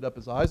Jesus lifted up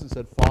his eyes and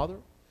said, Father,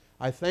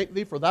 I thank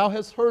thee, for thou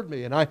hast heard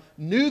me, and I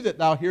knew that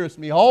thou hearest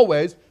me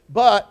always,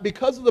 but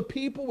because of the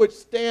people which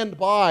stand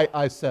by,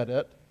 I said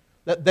it,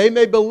 that they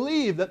may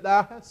believe that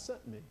thou hast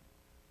sent me.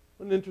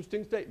 What an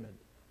interesting statement.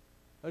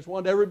 I just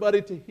want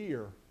everybody to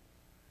hear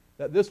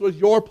that this was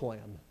your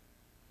plan,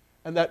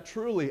 and that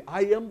truly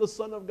I am the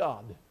Son of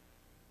God,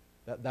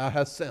 that thou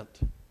hast sent.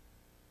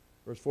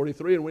 Verse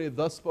 43, and when he had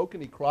thus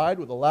spoken, he cried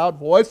with a loud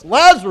voice,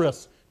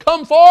 Lazarus,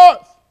 come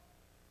forth!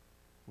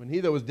 When he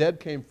that was dead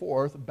came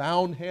forth,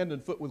 bound hand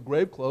and foot with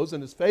grave clothes,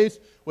 and his face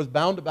was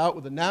bound about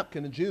with a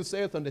napkin, and Jesus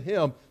saith unto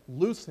him,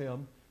 loose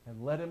him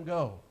and let him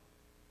go.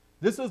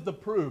 This is the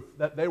proof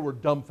that they were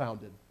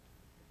dumbfounded.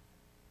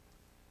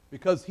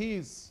 Because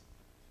he's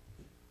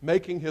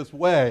making his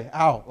way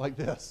out like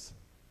this.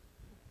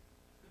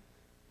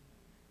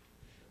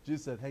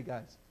 Jesus said, hey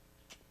guys,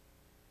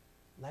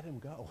 let him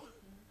go.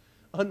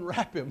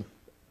 Unwrap him.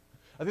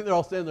 I think they're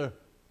all standing there.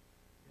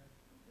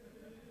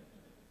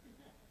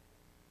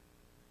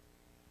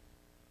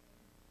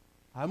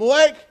 I'm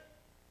awake.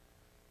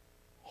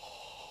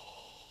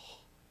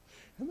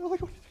 And they're like,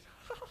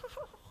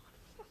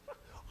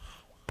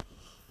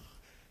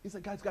 he's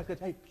like, guys,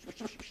 hey,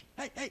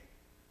 hey,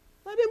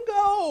 let him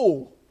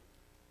go.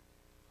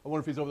 I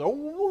wonder if he's over there.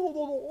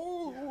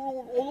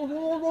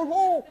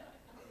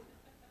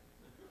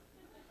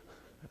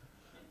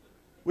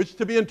 Which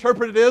to be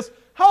interpreted is,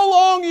 how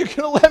long are you going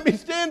to let me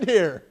stand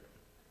here?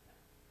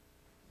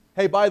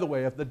 Hey, by the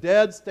way, if the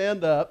dead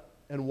stand up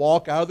and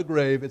walk out of the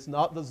grave, it's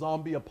not the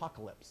zombie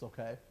apocalypse,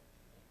 okay?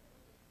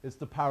 It's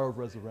the power of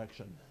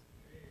resurrection.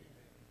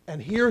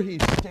 And here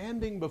he's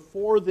standing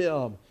before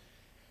them,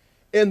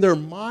 and their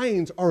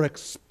minds are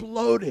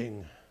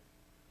exploding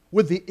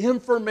with the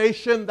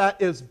information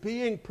that is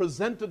being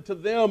presented to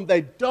them.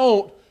 They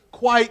don't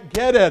quite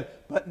get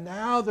it, but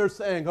now they're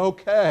saying,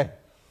 okay,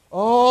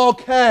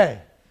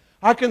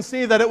 I can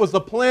see that it was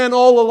the plan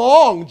all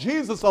along.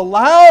 Jesus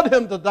allowed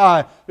him to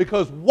die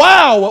because,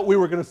 wow, what we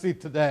were going to see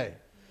today.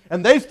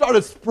 And they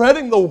started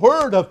spreading the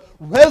word of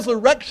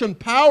resurrection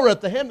power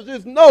at the hand of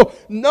Jesus.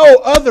 No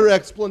other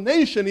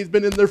explanation. He's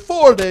been in there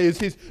 4 days.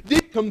 He's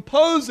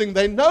decomposing.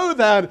 They know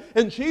that.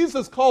 And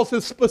Jesus calls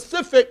his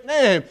specific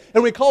name.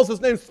 And when he calls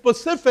his name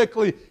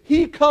specifically,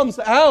 he comes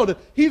out.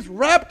 He's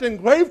wrapped in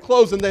grave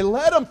clothes, and they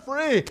let him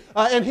free.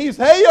 And he's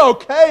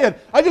okay. And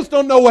I just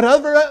don't know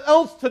whatever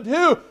else to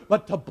do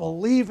but to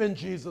believe in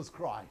Jesus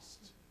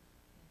Christ.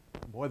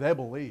 Boy, they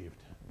believed.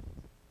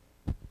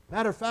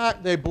 Matter of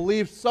fact, they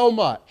believed so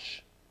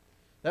much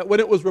that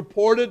when it was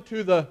reported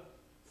to the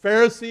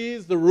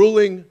Pharisees, the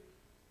ruling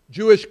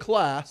Jewish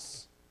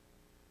class,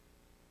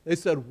 they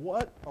said,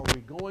 what are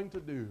we going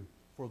to do?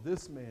 For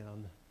this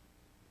man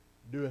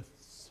doeth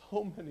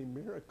so many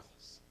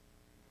miracles.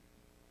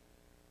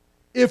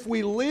 If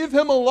we leave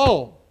him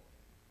alone,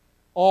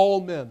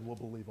 all men will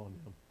believe on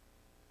him.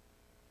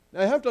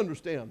 Now you have to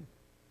understand,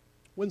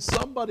 when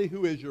somebody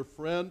who is your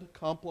friend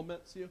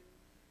compliments you,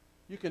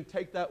 you can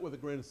take that with a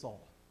grain of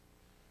salt.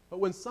 But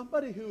when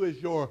somebody who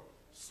is your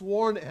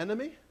sworn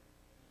enemy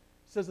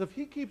says if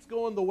he keeps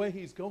going the way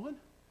he's going,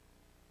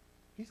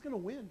 he's going to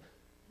win.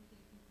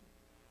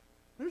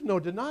 There's no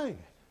denying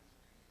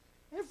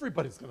it.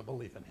 Everybody's going to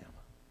believe in him.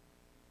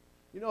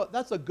 You know,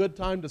 that's a good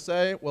time to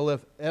say, well,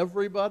 if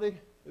everybody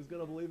is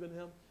going to believe in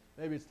him,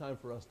 maybe it's time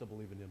for us to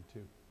believe in him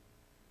too.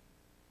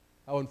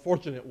 How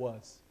unfortunate it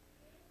was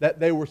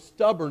that they were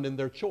stubborn in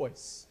their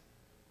choice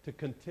to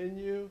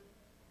continue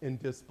in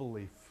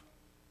disbelief.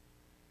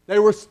 They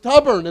were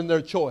stubborn in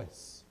their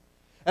choice.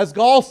 As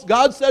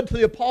God said to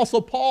the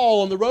Apostle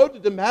Paul on the road to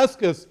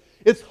Damascus,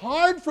 it's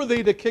hard for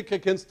thee to kick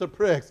against the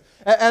pricks.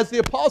 As the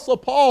Apostle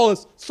Paul,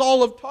 as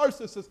Saul of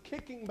Tarsus, is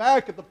kicking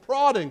back at the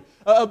prodding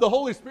of the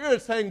Holy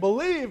Spirit saying,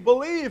 believe,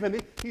 believe.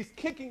 And he's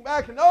kicking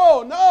back,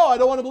 no, I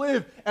don't want to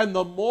believe. And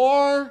the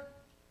more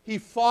he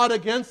fought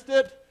against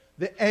it,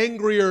 the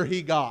angrier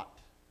he got.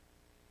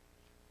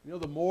 You know,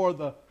 the more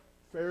the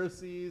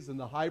Pharisees and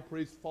the high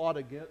priests fought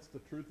against the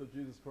truth of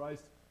Jesus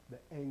Christ, the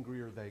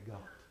angrier they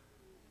got.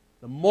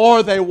 The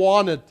more they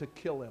wanted to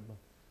kill him.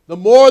 The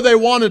more they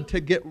wanted to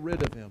get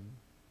rid of him.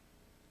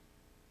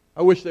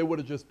 I wish they would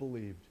have just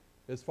believed.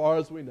 As far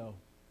as we know,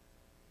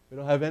 we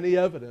don't have any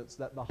evidence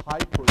that the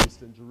high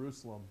priest in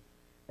Jerusalem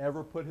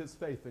ever put his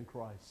faith in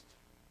Christ,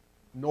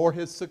 nor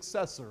his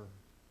successor.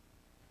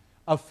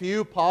 A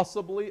few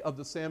possibly of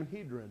the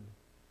Sanhedrin,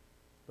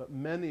 but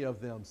many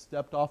of them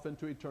stepped off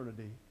into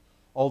eternity.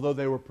 Although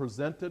they were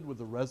presented with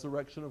the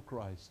resurrection of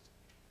Christ,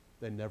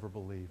 they never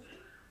believed.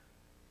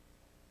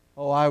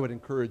 Oh, I would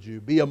encourage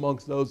you, be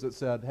amongst those that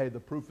said, hey, the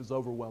proof is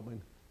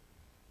overwhelming.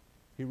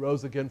 He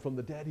rose again from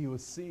the dead. He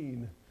was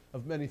seen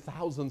of many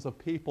thousands of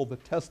people, the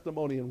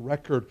testimony and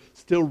record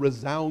still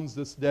resounds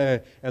this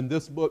day. And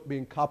this book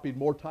being copied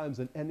more times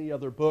than any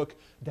other book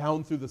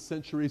down through the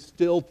centuries,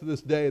 still to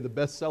this day, the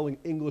best-selling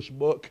English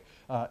book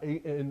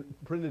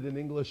printed in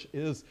English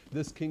is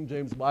this King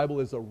James Bible,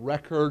 is a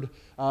record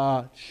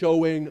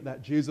showing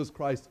that Jesus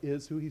Christ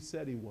is who he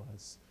said he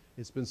was.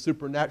 It's been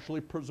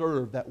supernaturally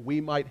preserved that we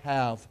might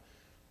have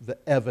the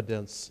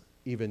evidence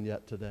even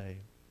yet today.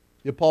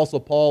 The Apostle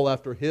Paul,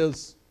 after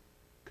his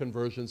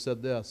conversion,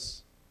 said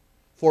this,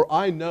 "For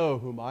I know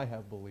whom I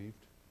have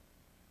believed,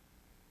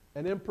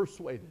 and am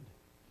persuaded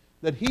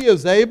that he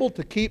is able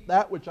to keep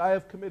that which I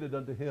have committed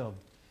unto him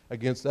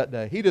against that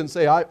day." He didn't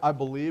say, I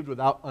believed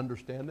without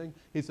understanding.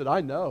 He said,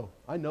 I know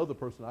the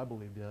person I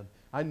believed in.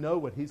 I know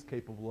what he's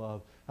capable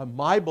of. And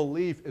my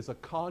belief is a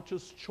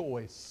conscious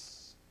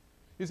choice.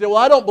 You say, well,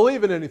 I don't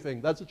believe in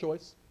anything. That's a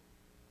choice.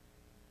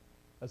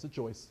 That's a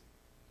choice.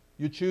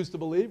 You choose to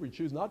believe or you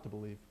choose not to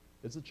believe.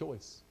 It's a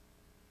choice.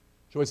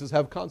 Choices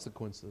have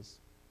consequences.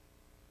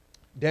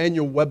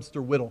 Daniel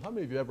Webster Whittle. How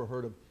many of you ever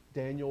heard of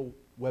Daniel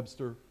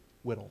Webster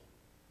Whittle?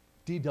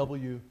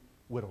 D.W.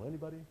 Whittle.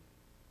 Anybody?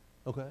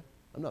 Okay.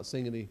 I'm not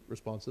seeing any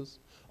responses.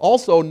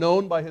 Also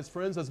known by his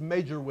friends as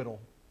Major Whittle.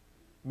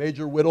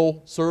 Major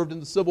Whittle served in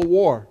the Civil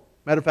War.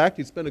 Matter of fact,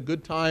 he spent a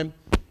good time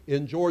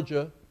in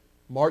Georgia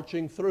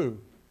marching through.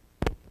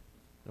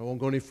 I won't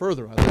go any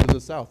further. I live in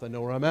the South. I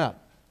know where I'm at.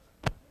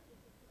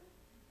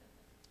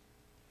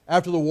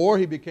 After the war,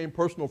 he became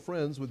personal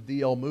friends with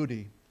D.L.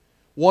 Moody.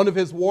 One of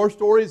his war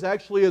stories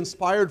actually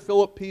inspired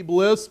Philip P.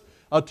 Bliss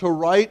to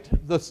write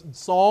the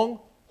song,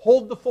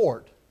 "Hold the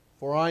Fort,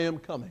 for I am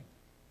coming."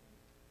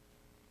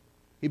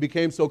 He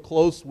became so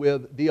close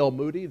with D.L.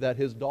 Moody that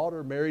his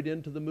daughter married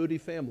into the Moody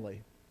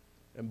family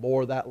and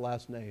bore that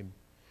last name.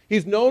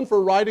 He's known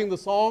for writing the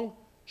song,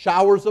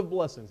 "Showers of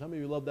Blessings." How many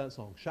of you love that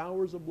song?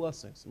 Showers of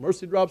Blessings.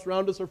 Mercy drops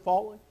around us are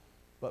falling,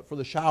 but for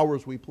the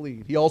showers we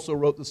plead. He also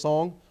wrote the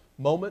song,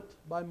 "Moment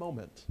by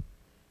Moment,"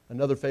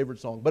 another favorite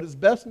song. But his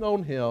best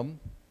known hymn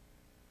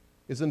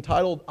is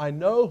entitled, "I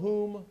Know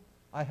Whom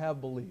I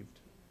Have Believed."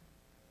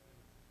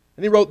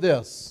 And he wrote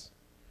this,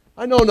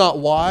 "I know not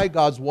why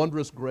God's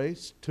wondrous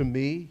grace to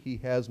me he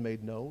has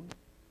made known,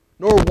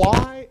 nor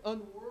why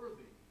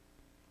unworthy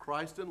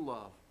Christ in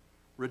love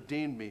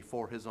redeemed me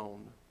for his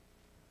own.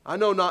 I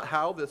know not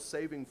how this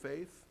saving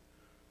faith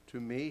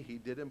to me he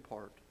did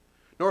impart,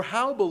 nor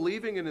how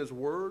believing in his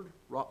word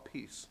wrought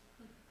peace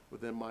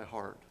within my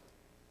heart.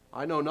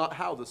 I know not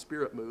how the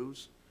Spirit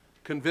moves,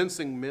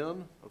 convincing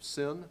men of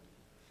sin,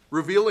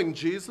 revealing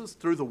Jesus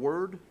through the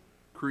word,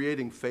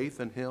 creating faith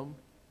in him.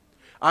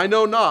 I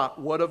know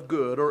not what of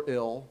good or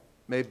ill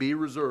may be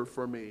reserved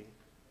for me,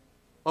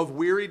 of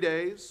weary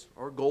ways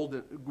or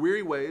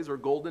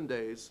golden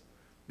days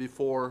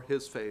before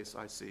his face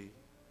I see.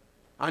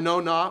 I know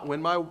not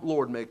when my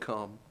Lord may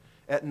come,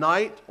 at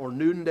night or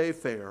noonday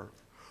fair,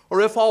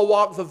 or if I'll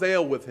walk the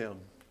vale with him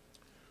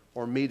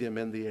or meet him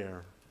in the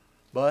air.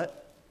 But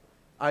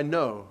I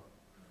know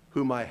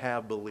whom I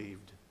have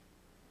believed,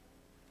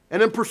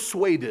 and am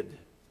persuaded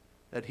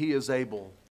that he is able